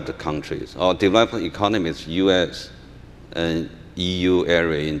developed countries or developed economies, U.S. and EU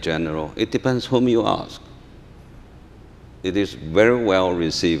area in general, it depends whom you ask. It is very well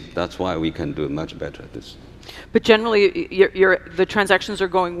received. That's why we can do much better at this. But generally, the transactions are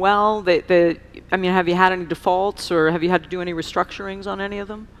going well. I mean, have you had any defaults, or have you had to do any restructurings on any of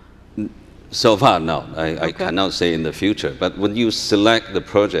them? So far, no. I cannot say in the future. But when you select the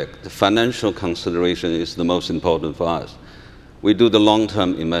project, the financial consideration is the most important for us. We do the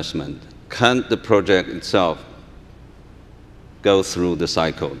long-term investment. Can the project itself go through the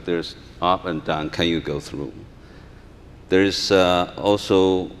cycle? There's up and down. Can you go through? There is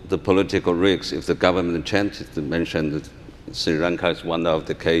also the political risks. If the government changes, to mention that Sri Lanka is one of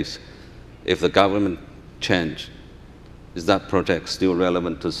the case. If the government change, is that project still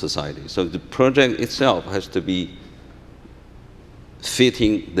relevant to society? So the project itself has to be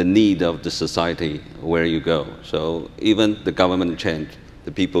fitting the need of the society where you go. So even the government change,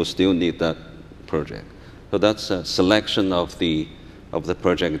 the people still need that project. So that's a selection of the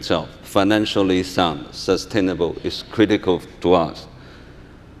project itself. Financially sound, sustainable is critical to us.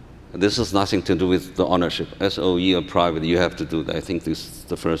 This has nothing to do with the ownership. SOE or private, you have to do that. I think this is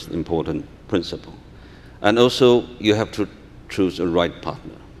the first important principle. And also, you have to choose a right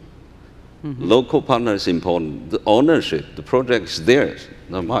partner. Mm-hmm. Local partner is important. The ownership, the project is theirs,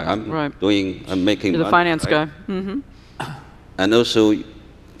 not mine. I'm making You're the money, finance right? guy. Mm-hmm. And also,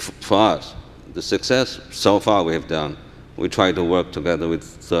 for us, the success so far we have done, we try to work together with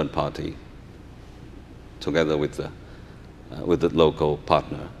third party, together with the local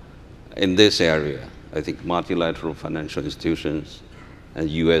partner. In this area, I think multilateral financial institutions and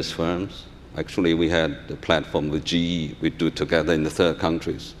US firms, actually we had the platform with GE, we do together in the third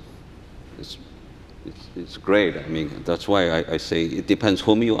countries. It's great. I mean, that's why I say it depends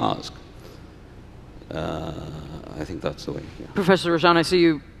whom you ask. I think that's the way. Yeah. Professor Rajan, I see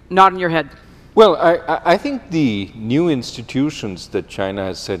you nodding your head. Well, I think the new institutions that China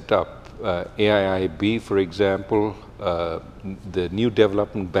has set up, AIIB, for example, the new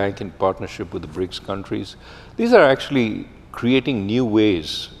development bank in partnership with the BRICS countries, these are actually creating new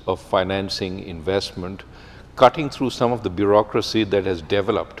ways of financing investment, cutting through some of the bureaucracy that has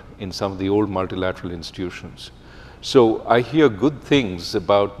developed in some of the old multilateral institutions. So I hear good things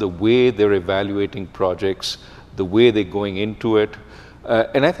about the way they're evaluating projects, the way they're going into it.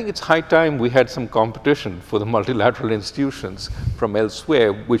 And I think it's high time we had some competition for the multilateral institutions from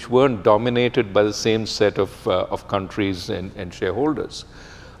elsewhere, which weren't dominated by the same set of countries and shareholders.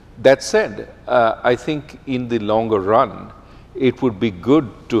 That said, I think in the longer run, it would be good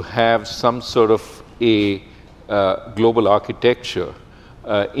to have some sort of a global architecture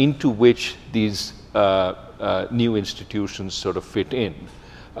into which these new institutions sort of fit in.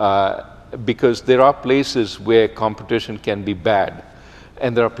 Because there are places where competition can be bad,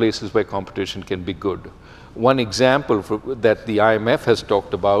 and there are places where competition can be good. One example that the IMF has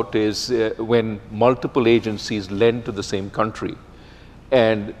talked about is when multiple agencies lend to the same country,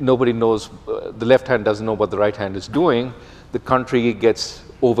 and nobody knows, the left hand doesn't know what the right hand is doing, the country gets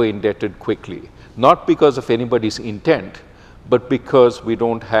over-indebted quickly. Not because of anybody's intent, but because we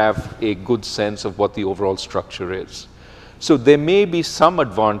don't have a good sense of what the overall structure is. So there may be some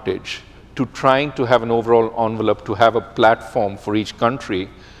advantage to trying to have an overall envelope, to have a platform for each country,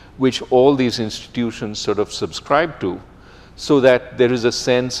 which all these institutions sort of subscribe to, so that there is a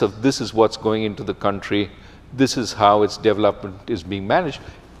sense of this is what's going into the country, this is how its development is being managed,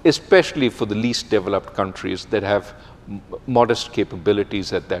 especially for the least developed countries that have modest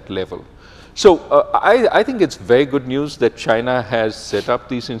capabilities at that level. So I think it's very good news that China has set up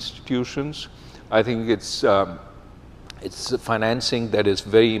these institutions. I think it's financing that is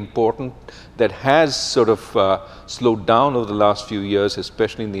very important, that has sort of slowed down over the last few years,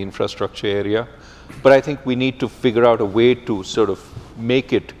 especially in the infrastructure area. But I think we need to figure out a way to sort of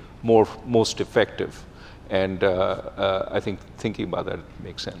make it most effective. And I think thinking about that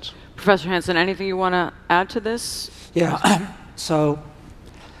makes sense. Professor Hansen, anything you want to add to this? Yeah. So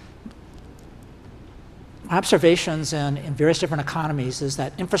my observations in various different economies is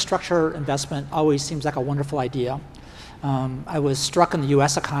that infrastructure investment always seems like a wonderful idea. I was struck in the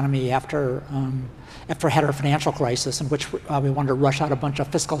U.S. economy after we had our financial crisis, in which we wanted to rush out a bunch of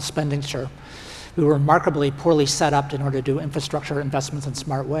fiscal expenditure. We were remarkably poorly set up in order to do infrastructure investments in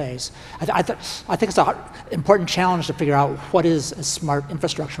smart ways. I think it's an important challenge to figure out what is a smart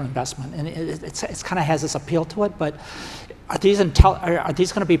infrastructure investment, and it kind of has this appeal to it. But are these going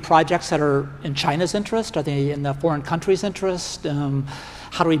to be projects that are in China's interest? Are they in the foreign country's interest?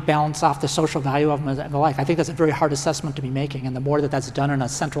 How do we balance off the social value of them and the like? I think that's a very hard assessment to be making, and the more that that's done in a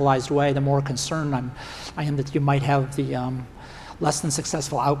centralized way, the more concerned I am that you might have the less than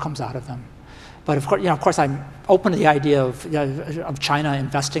successful outcomes out of them. But of course, I'm open to the idea of China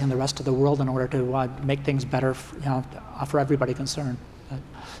investing in the rest of the world in order to make things better, for everybody concerned.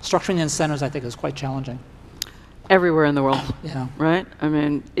 Structuring the incentives, I think, is quite challenging. Everywhere in the world, yeah. Right? I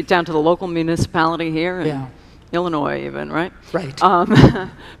mean, down to the local municipality here, and yeah. Illinois even, right? Right.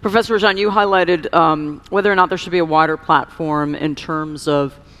 Professor Rajan, you highlighted whether or not there should be a wider platform in terms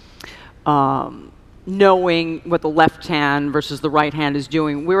of knowing what the left hand versus the right hand is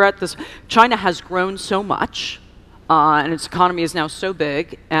doing. We're at this, China has grown so much, and its economy is now so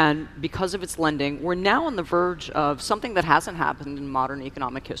big, and because of its lending, we're now on the verge of something that hasn't happened in modern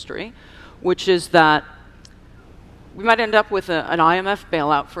economic history, which is that we might end up with an IMF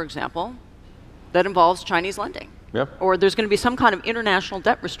bailout, for example, that involves Chinese lending. Yep. Or there's going to be some kind of international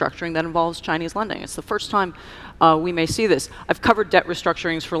debt restructuring that involves Chinese lending. It's the first time we may see this. I've covered debt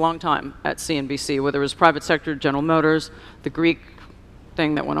restructurings for a long time at CNBC, whether it was private sector, General Motors, the Greek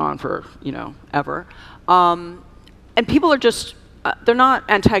thing that went on for, ever. And people are just, they're not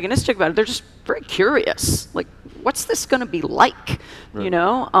antagonistic about it. They're just very curious. Like, what's this going to be like,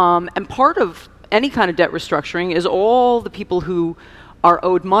 right. And part of any kind of debt restructuring is all the people who are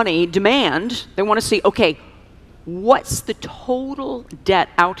owed money demand, they want to see, okay, what's the total debt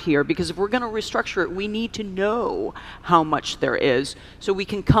out here? Because if we're going to restructure it, we need to know how much there is so we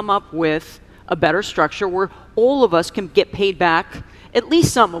can come up with a better structure where all of us can get paid back at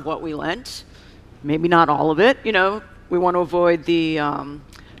least some of what we lent, maybe not all of it. We want to avoid the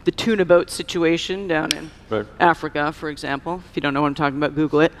tuna boat situation down in right. Africa, for example. If you don't know what I'm talking about,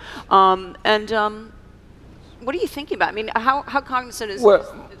 Google it. What are you thinking about? I mean, how cognizant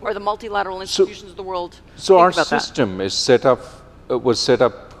are the multilateral institutions of the world? So our system is set up, was set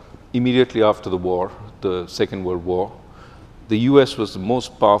up immediately after the war, the Second World War. The US was the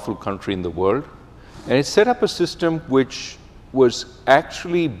most powerful country in the world. And it set up a system which was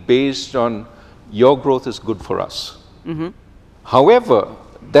actually based on your growth is good for us. Mm-hmm. However,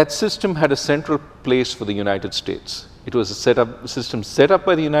 that system had a central place for the United States. It was a system set up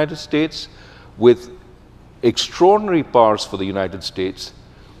by the United States with extraordinary powers for the United States,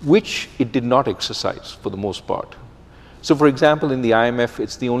 which it did not exercise for the most part. So for example, in the IMF,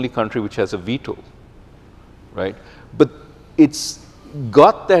 it's the only country which has a veto, right? But it's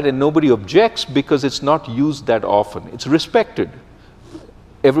got that and nobody objects because it's not used that often. It's respected.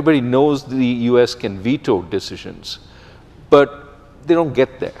 Everybody knows the US can veto decisions, but they don't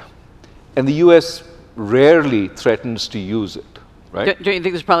get there. And the US rarely threatens to use it. Right? Don't you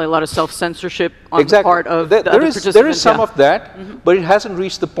think there's probably a lot of self-censorship on the part of the other participants? There is some of that, but it hasn't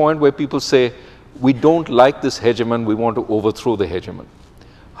reached the point where people say, we don't like this hegemon, we want to overthrow the hegemon.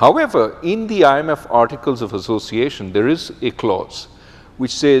 However, in the IMF Articles of Association, there is a clause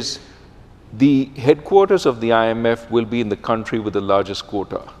which says the headquarters of the IMF will be in the country with the largest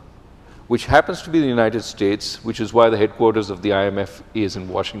quota, which happens to be the United States, which is why the headquarters of the IMF is in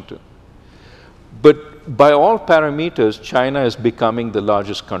Washington. But by all parameters, China is becoming the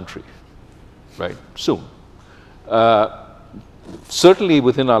largest country, right, soon. Certainly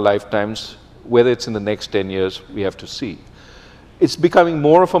within our lifetimes, whether it's in the next 10 years, we have to see. It's becoming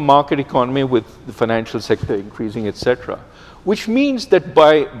more of a market economy with the financial sector increasing, etc., which means that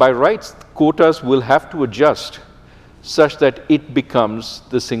by rights, quotas will have to adjust such that it becomes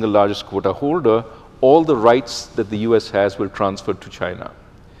the single largest quota holder. All the rights that the US has will transfer to China.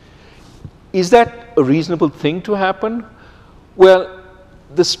 Is that a reasonable thing to happen? Well,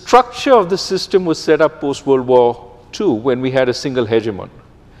 the structure of the system was set up post-World War II when we had a single hegemon.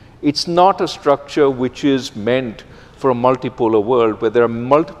 It's not a structure which is meant for a multipolar world where there are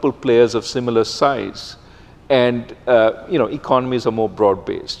multiple players of similar size and economies are more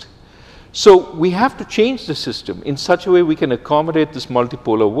broad-based. So we have to change the system in such a way we can accommodate this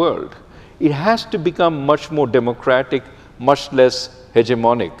multipolar world. It has to become much more democratic, much less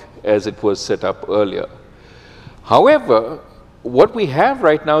hegemonic as it was set up earlier. However, what we have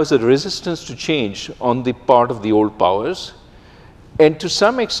right now is a resistance to change on the part of the old powers. And to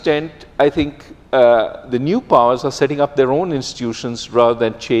some extent, I think the new powers are setting up their own institutions rather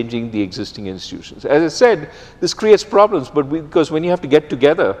than changing the existing institutions. As I said, this creates problems, but because when you have to get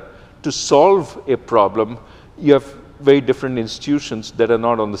together to solve a problem, you have very different institutions that are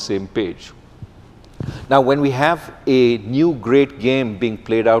not on the same page. Now, when we have a new great game being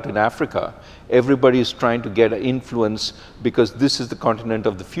played out in Africa, everybody is trying to get influence because this is the continent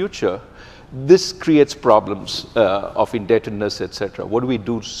of the future. This creates problems of indebtedness, etc. What do we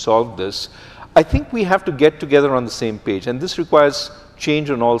do to solve this? I think we have to get together on the same page, and this requires change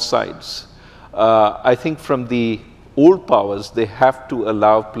on all sides. I think from the old powers, they have to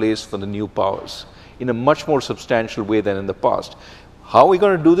allow place for the new powers in a much more substantial way than in the past. How are we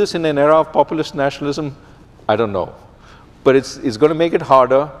going to do this in an era of populist nationalism? I don't know. But it's going to make it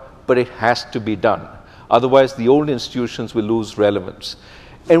harder, but it has to be done. Otherwise, the old institutions will lose relevance.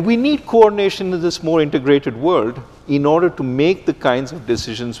 And we need coordination in this more integrated world in order to make the kinds of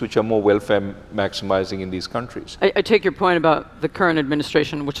decisions which are more welfare maximizing in these countries. I take your point about the current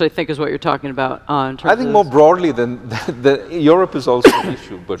administration, which I think is what you're talking about. In terms I think more broadly than Europe is also an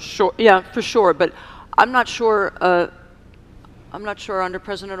issue. But sure, yeah, for sure. But I'm not sure. I'm not sure under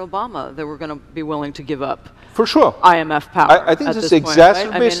President Obama they were going to be willing to give up For sure. IMF power. I think this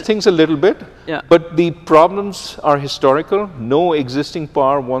exacerbates things a little bit, yeah. But the problems are historical. No existing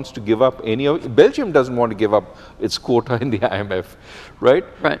power wants to give up any of it. Belgium doesn't want to give up its quota in the IMF, right?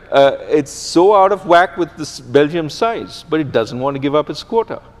 Right. It's so out of whack with this Belgium size, but it doesn't want to give up its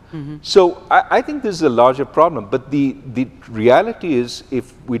quota. So I think this is a larger problem, but the reality is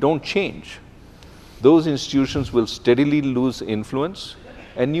if we don't change, those institutions will steadily lose influence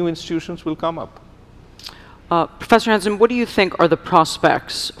and new institutions will come up. Professor Hansen, what do you think are the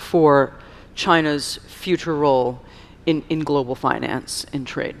prospects for China's future role in global finance and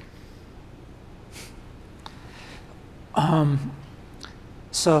trade?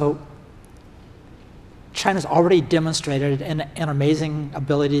 So China's already demonstrated an amazing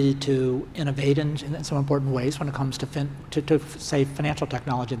ability to innovate in some important ways when it comes to say, financial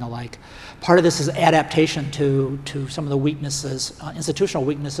technology and the like. Part of this is adaptation to some of the weaknesses, institutional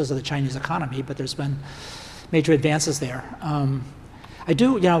weaknesses of the Chinese economy, but there's been major advances there.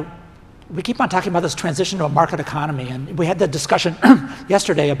 We keep on talking about this transition to a market economy, and we had the discussion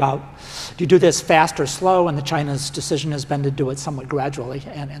yesterday about do you do this fast or slow, and China's decision has been to do it somewhat gradually,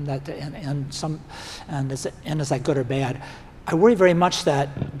 and is that good or bad? I worry very much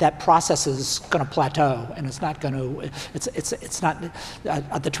that that process is going to plateau, and it's not going to. It's not.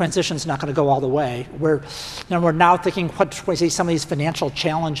 The transition's not going to go all the way. We're now thinking what we see some of these financial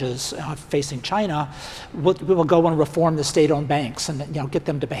challenges facing China. We will go and reform the state-owned banks and get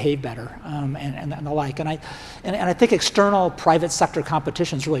them to behave better and the like. And I think external private sector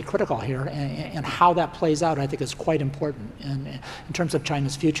competition is really critical here, and how that plays out I think is quite important in terms of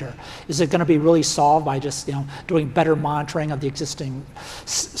China's future. Is it going to be really solved by just doing better monitoring of the existing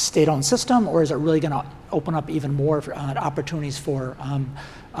state-owned system, or is it really going to open up even more opportunities for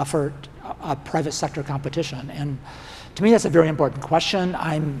private sector competition? And to me, that's a very important question.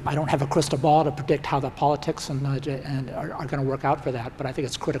 I don't have a crystal ball to predict how the politics are going to work out for that, but I think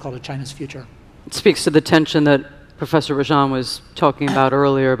it's critical to China's future. It speaks to the tension that Professor Rajan was talking about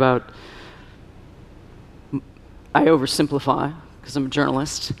earlier about, I oversimplify because I'm a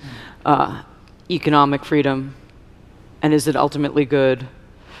journalist, economic freedom, and is it ultimately good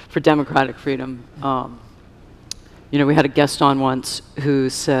for democratic freedom? We had a guest on once who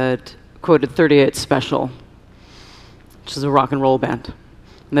quoted 38 Special, which is a rock and roll band.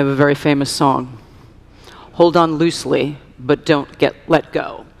 And they have a very famous song. Hold on loosely, but don't let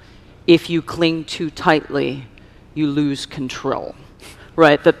go. If you cling too tightly, you lose control.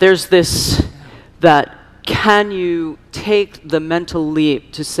 Right? That there's this, that can you take the mental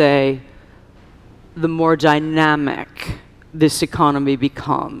leap to say, the more dynamic this economy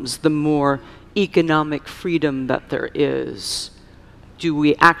becomes, the more economic freedom that there is, do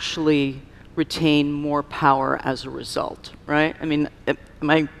we actually retain more power as a result, right? I mean, am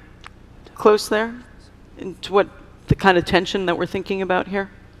I close there into what the kind of tension that we're thinking about here?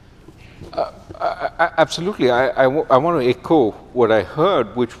 Absolutely. I want to echo what I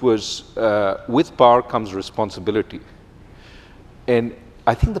heard, which was with power comes responsibility. And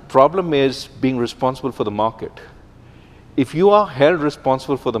I think the problem is being responsible for the market. If you are held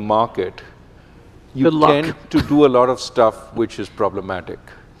responsible for the market, you tend to do a lot of stuff which is problematic.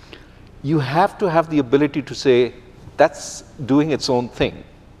 You have to have the ability to say, that's doing its own thing.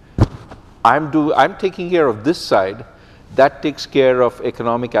 I'm taking care of this side, that takes care of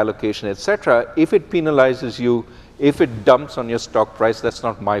economic allocation, etc. If it penalizes you, if it dumps on your stock price, that's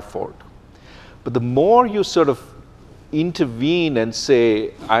not my fault. But the more you sort of intervene and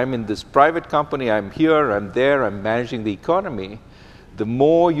say, I'm in this private company, I'm here, I'm there, I'm managing the economy, the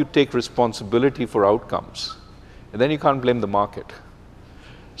more you take responsibility for outcomes. And then you can't blame the market.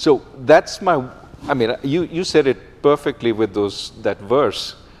 So that's you said it perfectly with that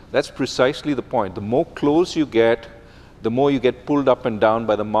verse. That's precisely the point. The more close you get, the more you get pulled up and down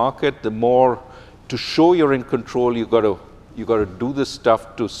by the market, the more to show you're in control, you got to do this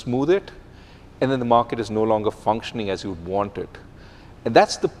stuff to smooth it. And then the market is no longer functioning as you would want it. And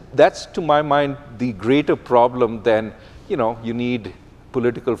that's to my mind, the greater problem than, you need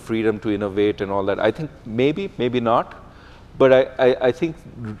political freedom to innovate and all that. I think maybe not. But I think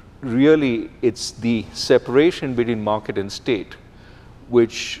really it's the separation between market and state,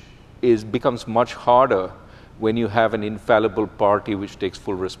 which becomes much harder when you have an infallible party which takes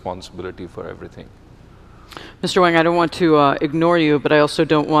full responsibility for everything. Mr. Wang, I don't want to ignore you, but I also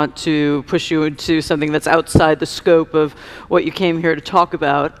don't want to push you into something that's outside the scope of what you came here to talk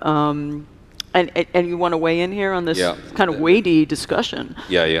about. And you want to weigh in here on this kind of weighty discussion?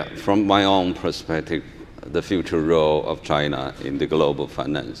 Yeah. From my own perspective, the future role of China in the global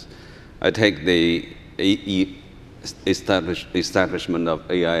finance, I take the establishment of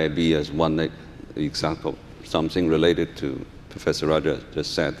AIIB as one example, something related to Professor Rajan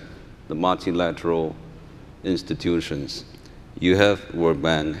just said, the multilateral institutions. You have World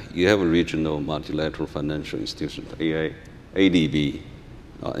Bank, you have a regional multilateral financial institution, ADB,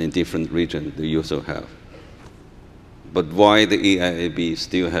 in different regions you also have. But why the AIIB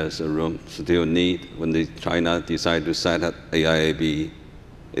still has a room, still need, when China decide to set up AIIB,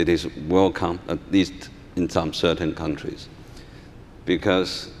 it is welcome, at least in some certain countries.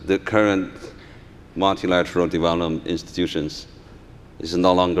 Because the current multilateral development institutions is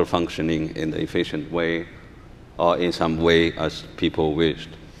no longer functioning in an efficient way or in some way as people wished.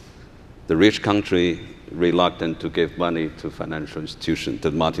 The rich country reluctant to give money to financial institutions,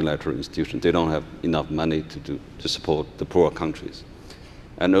 the multilateral institutions. They don't have enough money to support the poor countries.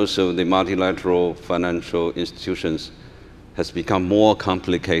 And also the multilateral financial institutions has become more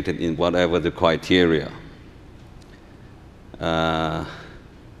complicated in whatever the criteria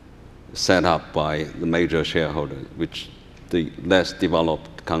set up by the major shareholder, which the less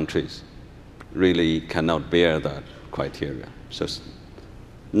developed countries really cannot bear that criteria. So it's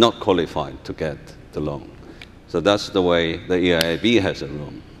not qualified to get the loan. So that's the way the EIB has a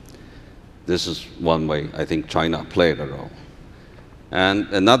role. This is one way I think China played a role. And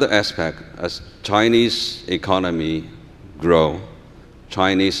another aspect, as Chinese economy grow,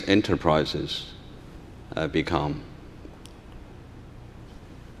 Chinese enterprises has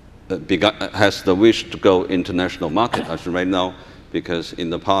the wish to go international market as right now, because in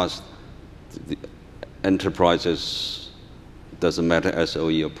the past, the enterprises, doesn't matter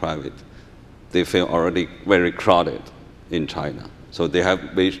SOE or private, they feel already very crowded in China. So they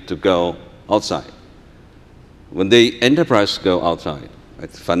have wish to go outside. When the enterprise go outside, right,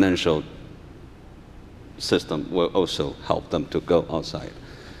 the financial system will also help them to go outside.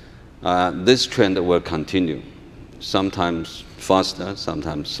 This trend will continue, sometimes faster,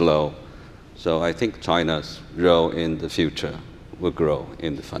 sometimes slow. So I think China's role in the future will grow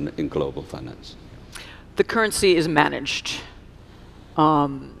in global finance. The currency is managed.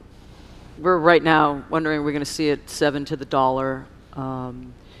 We're right now wondering, we're going to see it 7 to the dollar.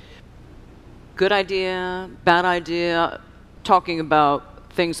 Good idea, bad idea, talking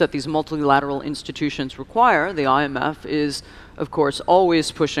about things that these multilateral institutions require. The IMF is, of course,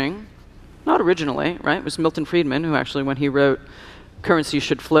 always pushing, not originally, right? It was Milton Friedman who actually, when he wrote currency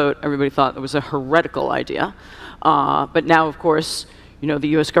should float, everybody thought it was a heretical idea. But now, of course, you know, the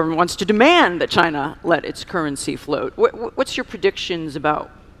US government wants to demand that China let its currency float. What's your predictions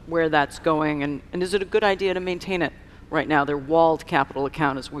about where that's going, and is it a good idea to maintain it right now? Their walled capital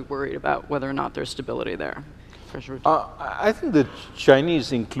account, as we worried about whether or not there's stability there. I think the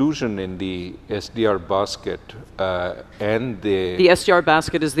Chinese inclusion in the SDR basket and the SDR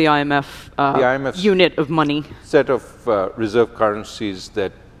basket is the IMF's unit of money. Set of reserve currencies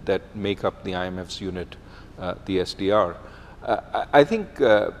that make up the IMF's unit, the SDR. I think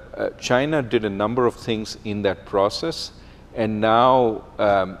China did a number of things in that process, and now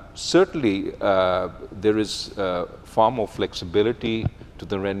certainly there is far more flexibility to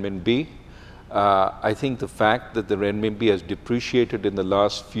the renminbi. I think the fact that the renminbi has depreciated in the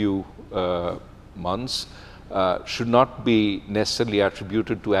last few months should not be necessarily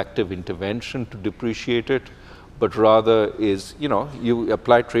attributed to active intervention to depreciate it, but rather is, you know, you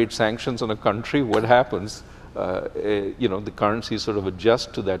apply trade sanctions on a country, what happens? You know, the currency sort of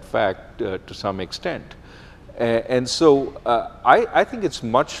adjusts to that fact to some extent. And so I think it's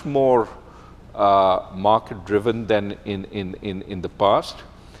much more market driven than in the past.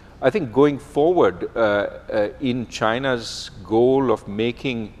 I think going forward, in China's goal of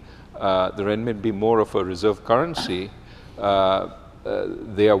making the renminbi more of a reserve currency,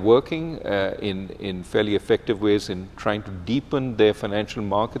 they are working in fairly effective ways in trying to deepen their financial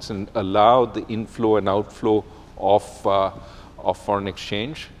markets and allow the inflow and outflow of foreign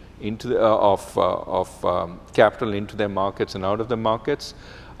exchange into the, capital into their markets and out of the markets.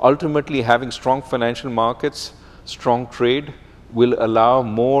 Ultimately, having strong financial markets, strong trade, will allow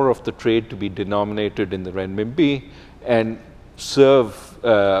more of the trade to be denominated in the renminbi and serve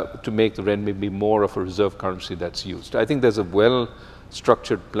to make the renminbi more of a reserve currency that's used. I think there's a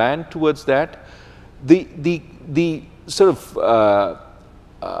well-structured plan towards that. The sort of,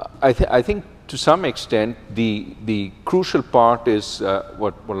 I think to some extent, the crucial part is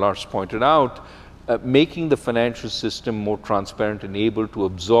what Lars pointed out, making the financial system more transparent and able to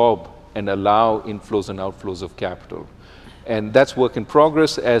absorb and allow inflows and outflows of capital. And that's work in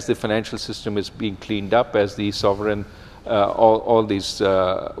progress as the financial system is being cleaned up, as the sovereign, all these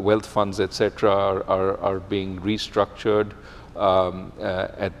wealth funds, etc., are being restructured.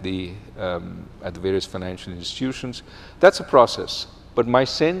 at the various financial institutions. That's a process. But my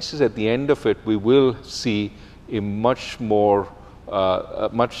sense is at the end of it, we will see a much more, a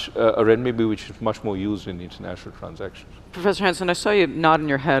renminbi which is much more used in international transactions. Professor Hansen, I saw you nodding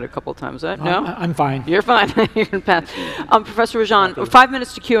your head a couple of times. No? I'm fine. You're fine. You can pass. Professor Rajan, 5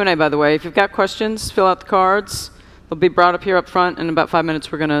 minutes to Q&A, by the way. If you've got questions, fill out the cards. They'll be brought up here up front. In about 5 minutes,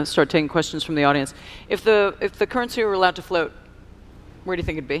 we're going to start taking questions from the audience. If the currency were allowed to float, where do you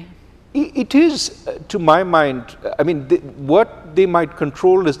think it'd be? It is, to my mind, I mean, what they might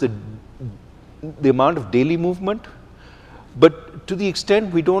control is the amount of daily movement. But to the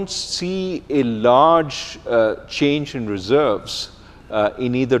extent we don't see a large change in reserves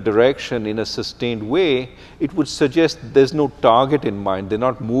in either direction in a sustained way, it would suggest there's no target in mind. They're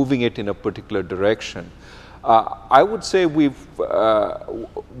not moving it in a particular direction. I would say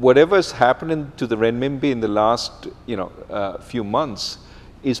whatever's happened to the renminbi in the last few months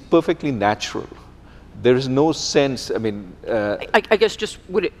is perfectly natural. There is no sense, I mean... I guess just,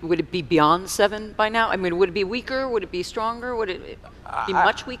 would it be beyond 7 by now? I mean, would it be weaker? Would it be stronger? Would it be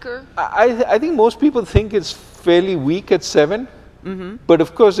much weaker? I think most people think it's fairly weak at 7. Mm-hmm. But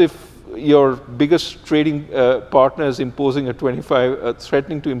of course, if your biggest trading partner is imposing a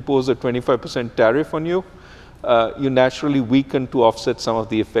threatening to impose a 25% tariff on you, you naturally weaken to offset some of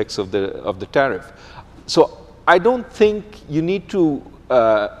the effects of the tariff. So I don't think you need to...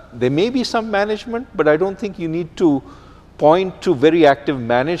 there may be some management, but I don't think you need to point to very active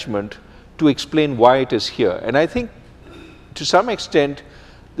management to explain why it is here. And I think to some extent,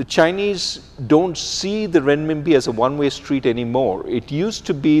 the Chinese don't see the renminbi as a one-way street anymore. It used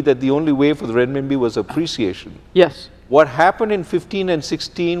to be that the only way for the renminbi was appreciation. Yes. What happened in 15 and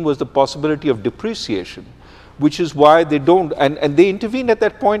 16 was the possibility of depreciation, which is why they don't, and they intervened at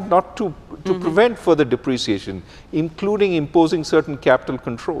that point not to prevent further depreciation, including imposing certain capital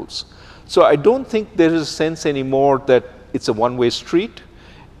controls. So I don't think there is a sense anymore that it's a one-way street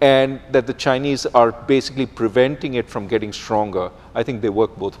and that the Chinese are basically preventing it from getting stronger. I think they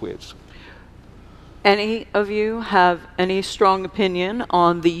work both ways. Any of you have any strong opinion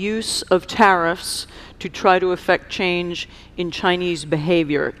on the use of tariffs to try to affect change in Chinese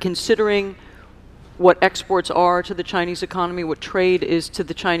behavior, considering what exports are to the Chinese economy, what trade is to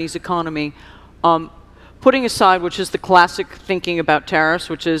the Chinese economy, putting aside, which is the classic thinking about tariffs,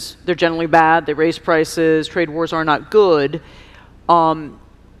 which is they're generally bad, they raise prices, trade wars are not good.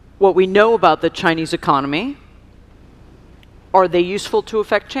 What we know about the Chinese economy, are they useful to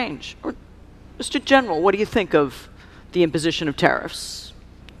affect change? Or just in general, what do you think of the imposition of tariffs?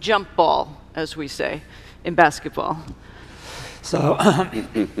 Jump ball, as we say in basketball. So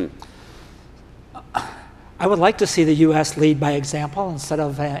I would like to see the U.S. lead by example instead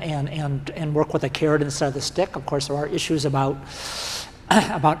of and work with a carrot instead of the stick. Of course, there are issues about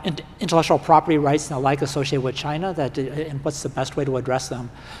intellectual property rights and the like associated with China. And what's the best way to address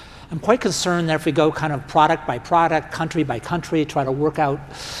them? I'm quite concerned that if we go kind of product by product, country by country, try to work out,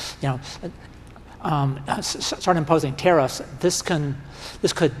 start imposing tariffs, this could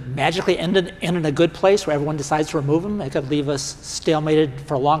magically end in a good place where everyone decides to remove them. It could leave us stalemated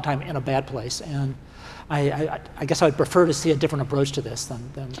for a long time in a bad place. And I guess I would prefer to see a different approach to this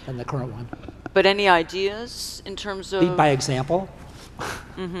than the current one. But any ideas in terms of... Lead by example.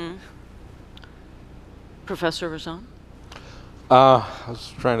 Professor Rajan? I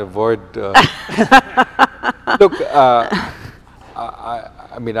was trying to avoid... Look,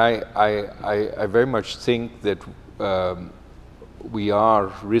 I mean, I very much think that we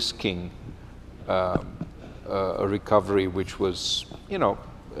are risking a recovery which was,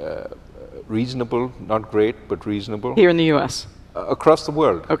 reasonable, not great, but reasonable. Here in the U.S.? Across the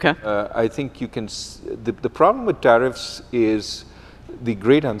world. Okay. I think you can... The problem with tariffs is the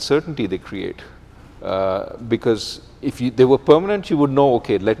great uncertainty they create. Because if they were permanent, you would know,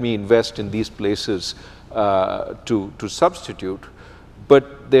 okay, let me invest in these places to substitute.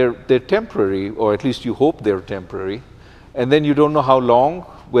 But they're temporary, or at least you hope they're temporary. And then you don't know how long,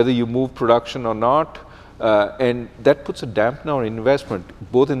 whether you move production or not. And that puts a dampener on investment,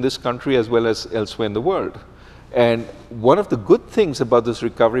 both in this country as well as elsewhere in the world. And one of the good things about this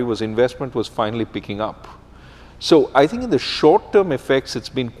recovery was investment was finally picking up. So I think in the short-term effects, it's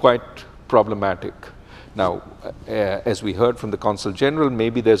been quite problematic. Now, as we heard from the Consul General,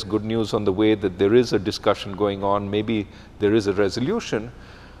 maybe there's good news on the way that there is a discussion going on, maybe there is a resolution.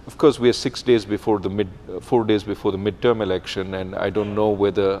 of course, we are 4 days before the midterm election, and I don't know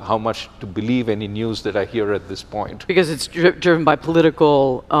how much to believe any news that I hear at this point. Because it's driven by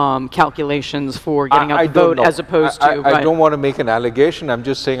political calculations for getting out the vote, as opposed to. I don't want to make an allegation. I'm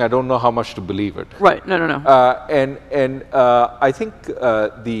just saying I don't know how much to believe it. Right. No. And I think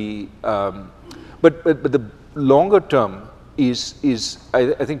but the longer term is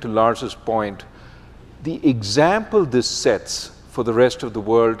I think, to Lars's point, the example this sets for the rest of the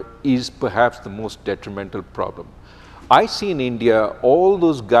world is perhaps the most detrimental problem. I see in India all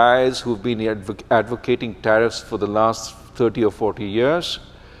those guys who've been advocating tariffs for the last 30 or 40 years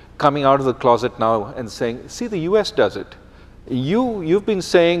coming out of the closet now and saying, see, the US does it. You've been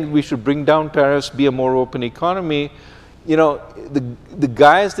saying we should bring down tariffs, be a more open economy. You know, the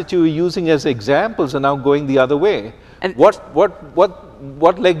guys that you were using as examples are now going the other way. And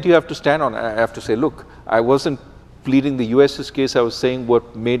what leg do you have to stand on? I have to say, look, I wasn't pleading the US's case. I was saying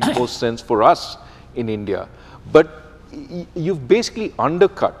what made most sense for us in India. But you've basically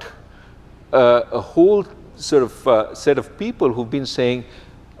undercut a whole sort of set of people who've been saying,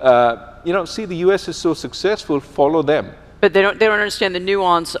 you know, see, the US is so successful, follow them. But they don't understand the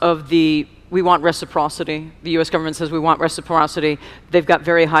nuance of we want reciprocity. The US government says we want reciprocity. They've got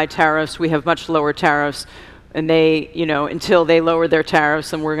very high tariffs. We have much lower tariffs. And they, you know, until they lower their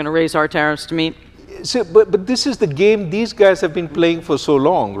tariffs, and we're going to raise our tariffs to meet. So, but this is the game these guys have been playing for so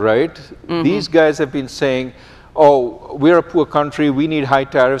long, right? Mm-hmm. These guys have been saying, oh, we're a poor country, we need high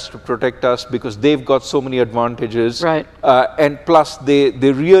tariffs to protect us because they've got so many advantages. Right. And plus, they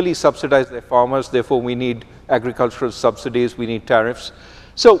really subsidize their farmers, therefore we need agricultural subsidies, we need tariffs.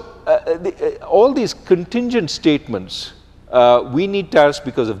 So all these contingent statements, we need tariffs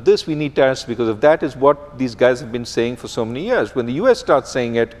because of this, we need tariffs because of that, is what these guys have been saying for so many years. When the US starts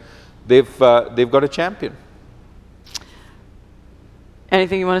saying it, they've got a champion.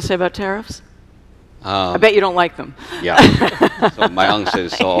 Anything you want to say about tariffs? I bet you don't like them. Yeah, so my answer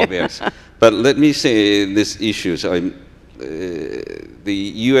is so obvious. But let me say this issue. So the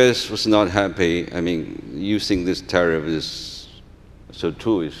US was not happy. I mean, using this tariff is so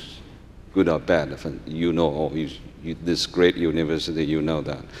true is good or bad. You know, this great university, you know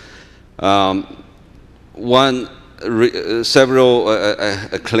that. Several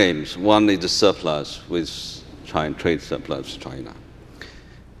claims. One is the surplus with China, trade surplus China.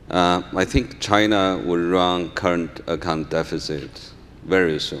 I think China will run current account deficit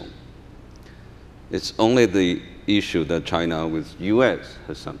very soon. It's only the issue that China with US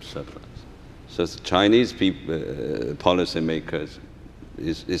has some surplus. So the Chinese people, policymakers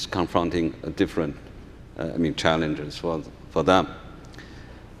is confronting a different challenges for them.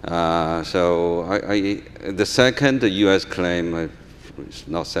 So the second, the US claim, it's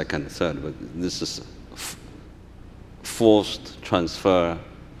not second, third, but this is forced transfer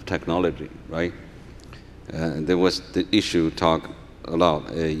of technology, right? There was the issue talked a lot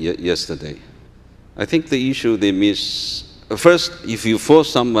yesterday. I think the issue they miss, first, if you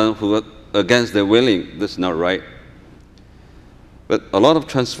force someone who against their willing, that's not right. But a lot of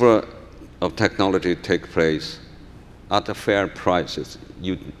transfer of technology take place at a fair prices.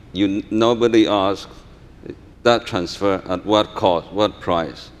 Nobody asks that transfer at what cost, what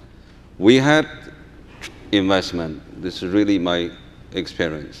price. We had investment, this is really my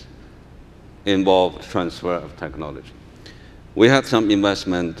experience, involved transfer of technology. We had some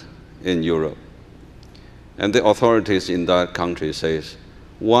investment in Europe, and the authorities in that country says,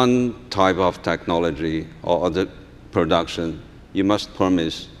 one type of technology or other production, you must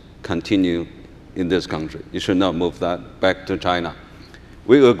promise continue in this country. You should not move that back to China.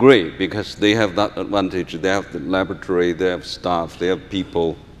 We agree because they have that advantage. They have the laboratory, they have staff, they have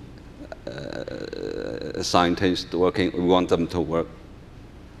people, scientists working. We want them to work.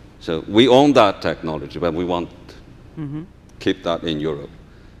 So we own that technology, but we want to keep that in Europe.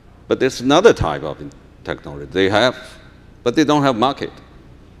 But there's another type of technology they have, but they don't have market.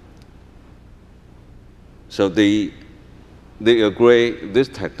 So they agree this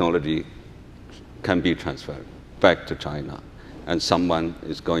technology can be transferred back to China, and someone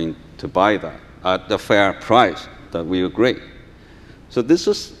is going to buy that at the fair price that we agree. So this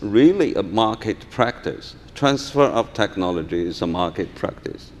is really a market practice. Transfer of technology is a market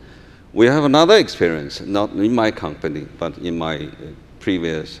practice. We have another experience, not in my company, but in my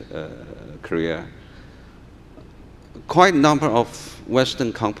previous career. Quite a number of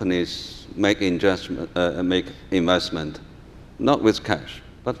Western companies make investment, not with cash,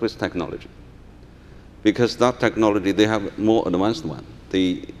 but with technology. Because that technology, they have more advanced one.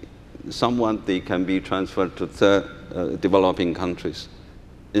 They can be transferred to developing countries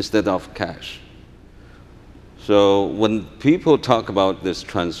instead of cash. So when people talk about this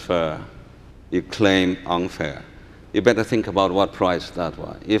transfer, you claim unfair. You better think about what price that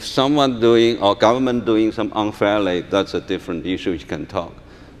was. If someone doing, or government doing some unfairly, that's a different issue, you can talk.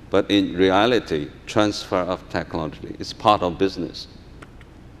 But in reality, transfer of technology is part of business.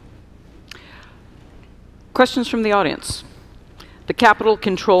 Questions from the audience. The capital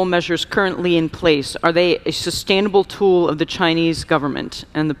control measures currently in place, are they a sustainable tool of the Chinese government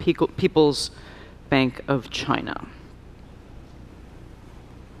and the People's Bank of China?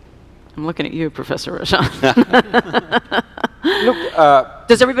 I'm looking at you, Professor Rajan. Look,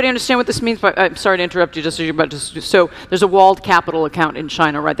 does everybody understand what this means? I'm sorry to interrupt you just as you're about to. So there's a walled capital account in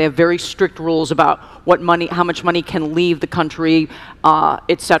China, right? They have very strict rules about what money, how much money can leave the country,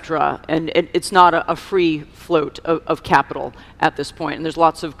 et cetera. And it's not a free float of capital at this point. And there's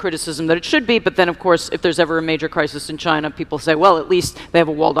lots of criticism that it should be. But then, of course, if there's ever a major crisis in China, people say, well, at least they have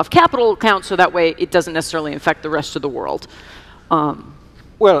a walled off capital account, so that way it doesn't necessarily affect the rest of the world.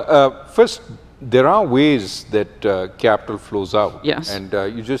 First, there are ways that capital flows out. Yes. And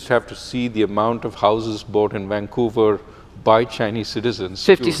you just have to see the amount of houses bought in Vancouver by Chinese citizens.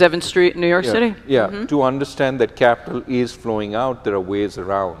 57th Street, New York City? Yeah, to understand that capital is flowing out, there are ways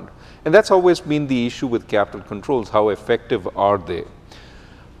around. And that's always been the issue with capital controls. How effective are they?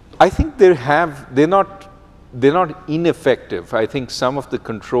 I think they're not ineffective. I think some of the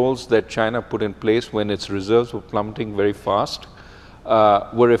controls that China put in place when its reserves were plummeting very fast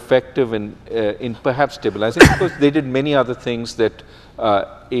were effective in perhaps stabilizing, because they did many other things that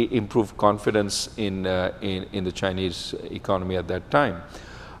improved confidence in the Chinese economy at that time.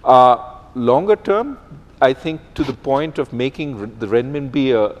 Longer term, I think to the point of making the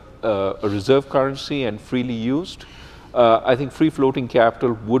renminbi a reserve currency and freely used, I think free floating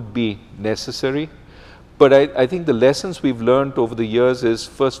capital would be necessary. But I think the lessons we've learned over the years is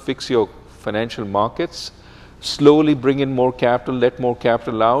first fix your financial markets, slowly bring in more capital, let more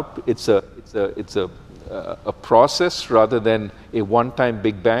capital out. It's a process rather than a one-time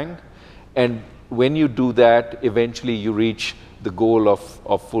big bang. And when you do that, eventually you reach the goal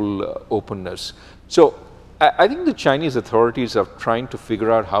of full openness. So I think the Chinese authorities are trying to figure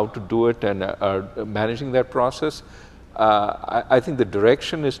out how to do it and are managing that process. I think the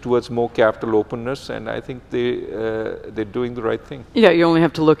direction is towards more capital openness, and I think they're doing the right thing. Yeah, you only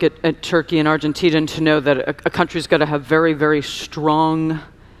have to look at Turkey and Argentina to know that a country's got to have very, very strong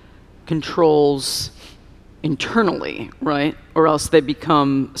controls internally, right? Or else they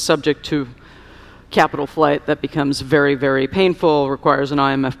become subject to capital flight that becomes very, very painful, requires an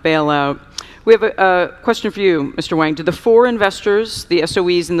IMF bailout. We have a question for you, Mr. Wang. Do the 4 investors, the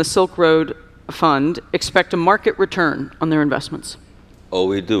SOEs in the Silk Road Fund, expect a market return on their investments? Oh,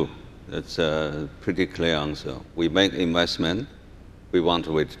 we do. That's a pretty clear answer. We make investment, we want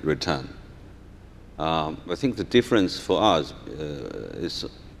to return. I think the difference for us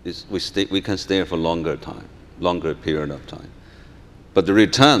is we can stay for longer period of time. But the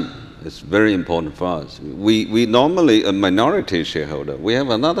return is very important for us. We normally, a minority shareholder, we have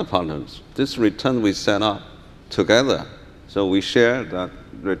another partner. This return we set up together. So we share that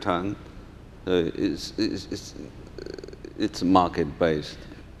return. It's market-based.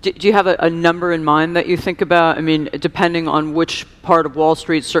 Do you have a number in mind that you think about? I mean, depending on which part of Wall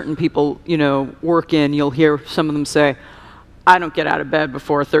Street certain people, work in, you'll hear some of them say, I don't get out of bed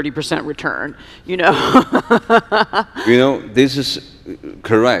before a 30% return, This is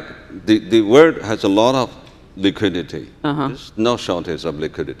correct. The world has a lot of liquidity. There's no shortage of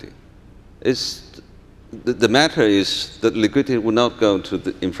liquidity. The matter is that liquidity will not go to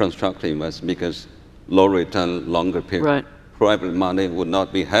the infrastructure investment because low return, longer period. Right. Private money would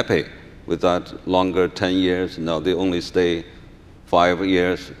not be happy with that longer 10 years. No, they only stay 5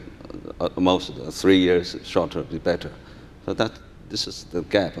 years, most 3 years, shorter would be better. So this is the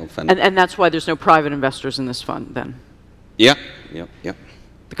gap of finance. And that's why there's no private investors in this fund then? Yeah.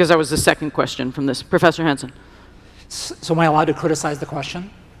 Because that was the second question from this. Professor Hansen. So am I allowed to criticize the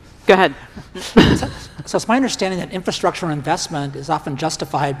question? Go ahead. So it's my understanding that infrastructure investment is often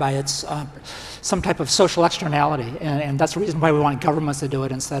justified by its some type of social externality, and that's the reason why we want governments to do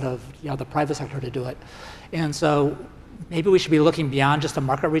it instead of the private sector to do it. And so maybe we should be looking beyond just the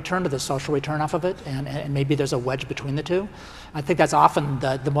market return to the social return off of it, and maybe there's a wedge between the two. I think that's often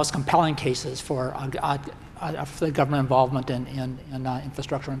the most compelling cases for the government involvement in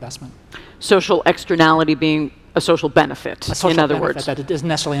infrastructure investment. Social externality being a social benefit, in other words. That it isn't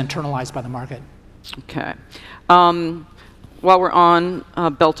necessarily internalized by the market. Okay. While we're on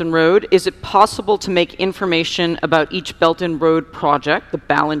Belt and Road, is it possible to make information about each Belt and Road project, the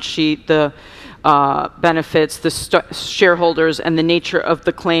balance sheet, the benefits, the shareholders, and the nature of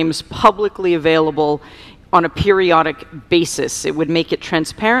the claims publicly available on a periodic basis. It would make it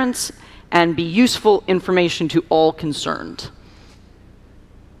transparent and be useful information to all concerned.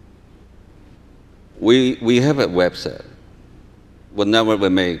 We have a website. Whenever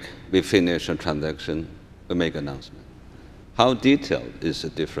we finish a transaction, we make an announcement. How detailed is a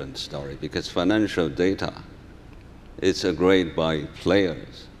different story, because financial data is agreed by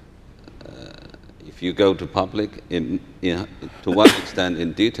players. If you go to public, to one extent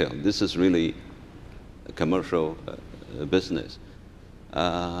in detail, this is really a commercial business.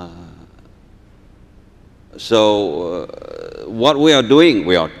 So what we are doing,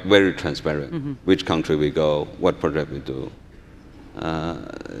 we are very transparent. Which country we go, what project we do.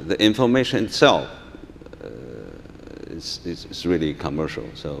 The information itself is really commercial,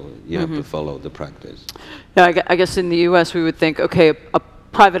 so you have to follow the practice. Yeah, I guess in the US we would think, okay, a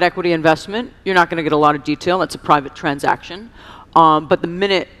private equity investment, you're not going to get a lot of detail. That's a private transaction. But the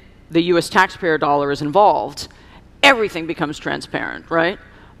minute the US taxpayer dollar is involved, everything becomes transparent, right?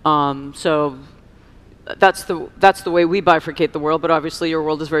 So that's the way we bifurcate the world, but obviously your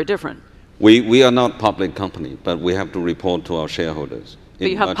world is very different. We are not public company, but we have to report to our shareholders. But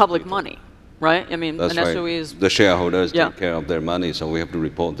you have public money, right? I mean, that's an right. SOE is... The shareholders take care of their money, so we have to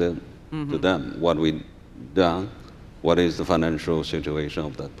report to them what we done, what is the financial situation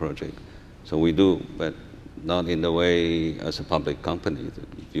of that project. So we do, but not in the way as a public company.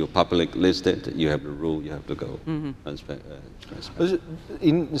 If you're public listed, you have the rule, you have to go transparent.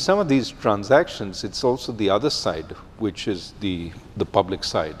 In some of these transactions, it's also the other side, which is the public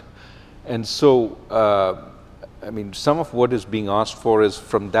side. And so, I mean, some of what is being asked for is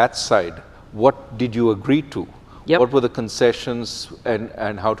from that side, what did you agree to? Yep. What were the concessions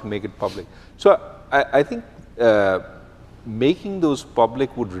and how to make it public? So I think making those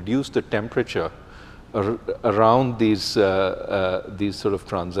public would reduce the temperature around these sort of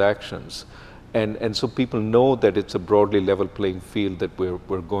transactions. And so people know that it's a broadly level playing field that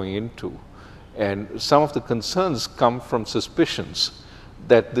we're going into. And some of the concerns come from suspicions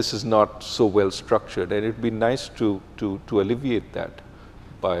that this is not so well structured, and it'd be nice to alleviate that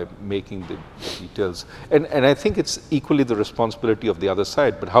by making the details. And I think it's equally the responsibility of the other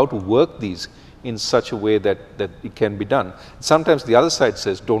side, but how to work these in such a way that it can be done. Sometimes the other side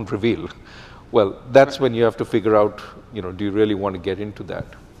says, don't reveal. Well, that's when you have to figure out, you know, do you really want to get into that?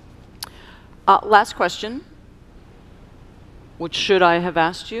 Last question. Which should I have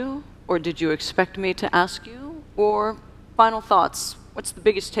asked you, or did you expect me to ask you? Or final thoughts? What's the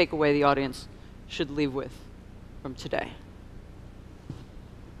biggest takeaway the audience should leave with from today?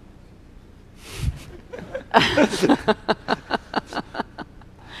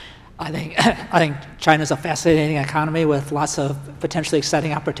 I think China's a fascinating economy with lots of potentially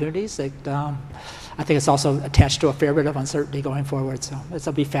exciting opportunities. I think it's also attached to a fair bit of uncertainty going forward. So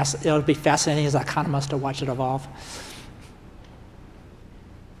it'll be fascinating as economists to watch it evolve.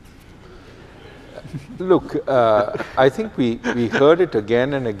 Look, I think we heard it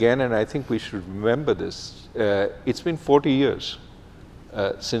again and again, and I think we should remember this. It's been 40 years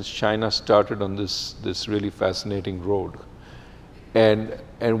since China started on this really fascinating road.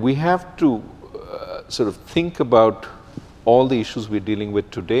 And we have to sort of think about all the issues we're dealing with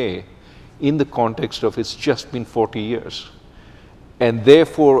today in the context of it's just been 40 years. And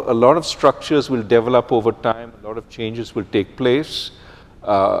therefore, a lot of structures will develop over time, a lot of changes will take place,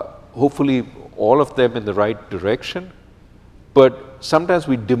 hopefully all of them in the right direction. But sometimes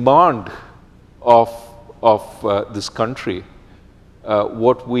we demand of this country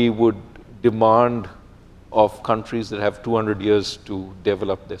what we would demand of countries that have 200 years to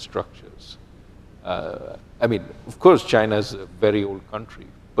develop their structures. I mean, of course, China is a very old country,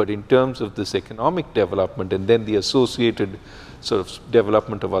 but in terms of this economic development and then the associated sort of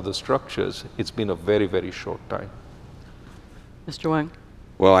development of other structures, it's been a very, very short time. Mr. Wang?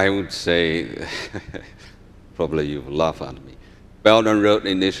 Well, I would say, probably you laugh at me. Belt and Road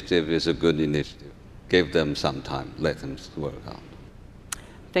Initiative is a good initiative. Give them some time, let them work out.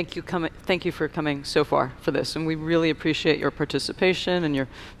 Thank you for coming so far for this, and we really appreciate your participation and your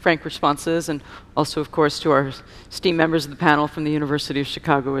frank responses, and also, of course, to our esteemed members of the panel from the University of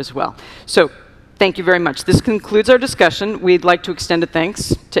Chicago as well. So, thank you very much. This concludes our discussion. We'd like to extend a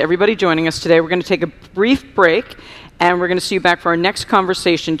thanks to everybody joining us today. We're going to take a brief break, and we're going to see you back for our next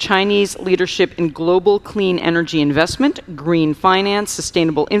conversation, Chinese leadership in global clean energy investment, green finance,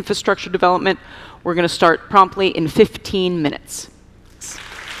 sustainable infrastructure development. We're going to start promptly in 15 minutes.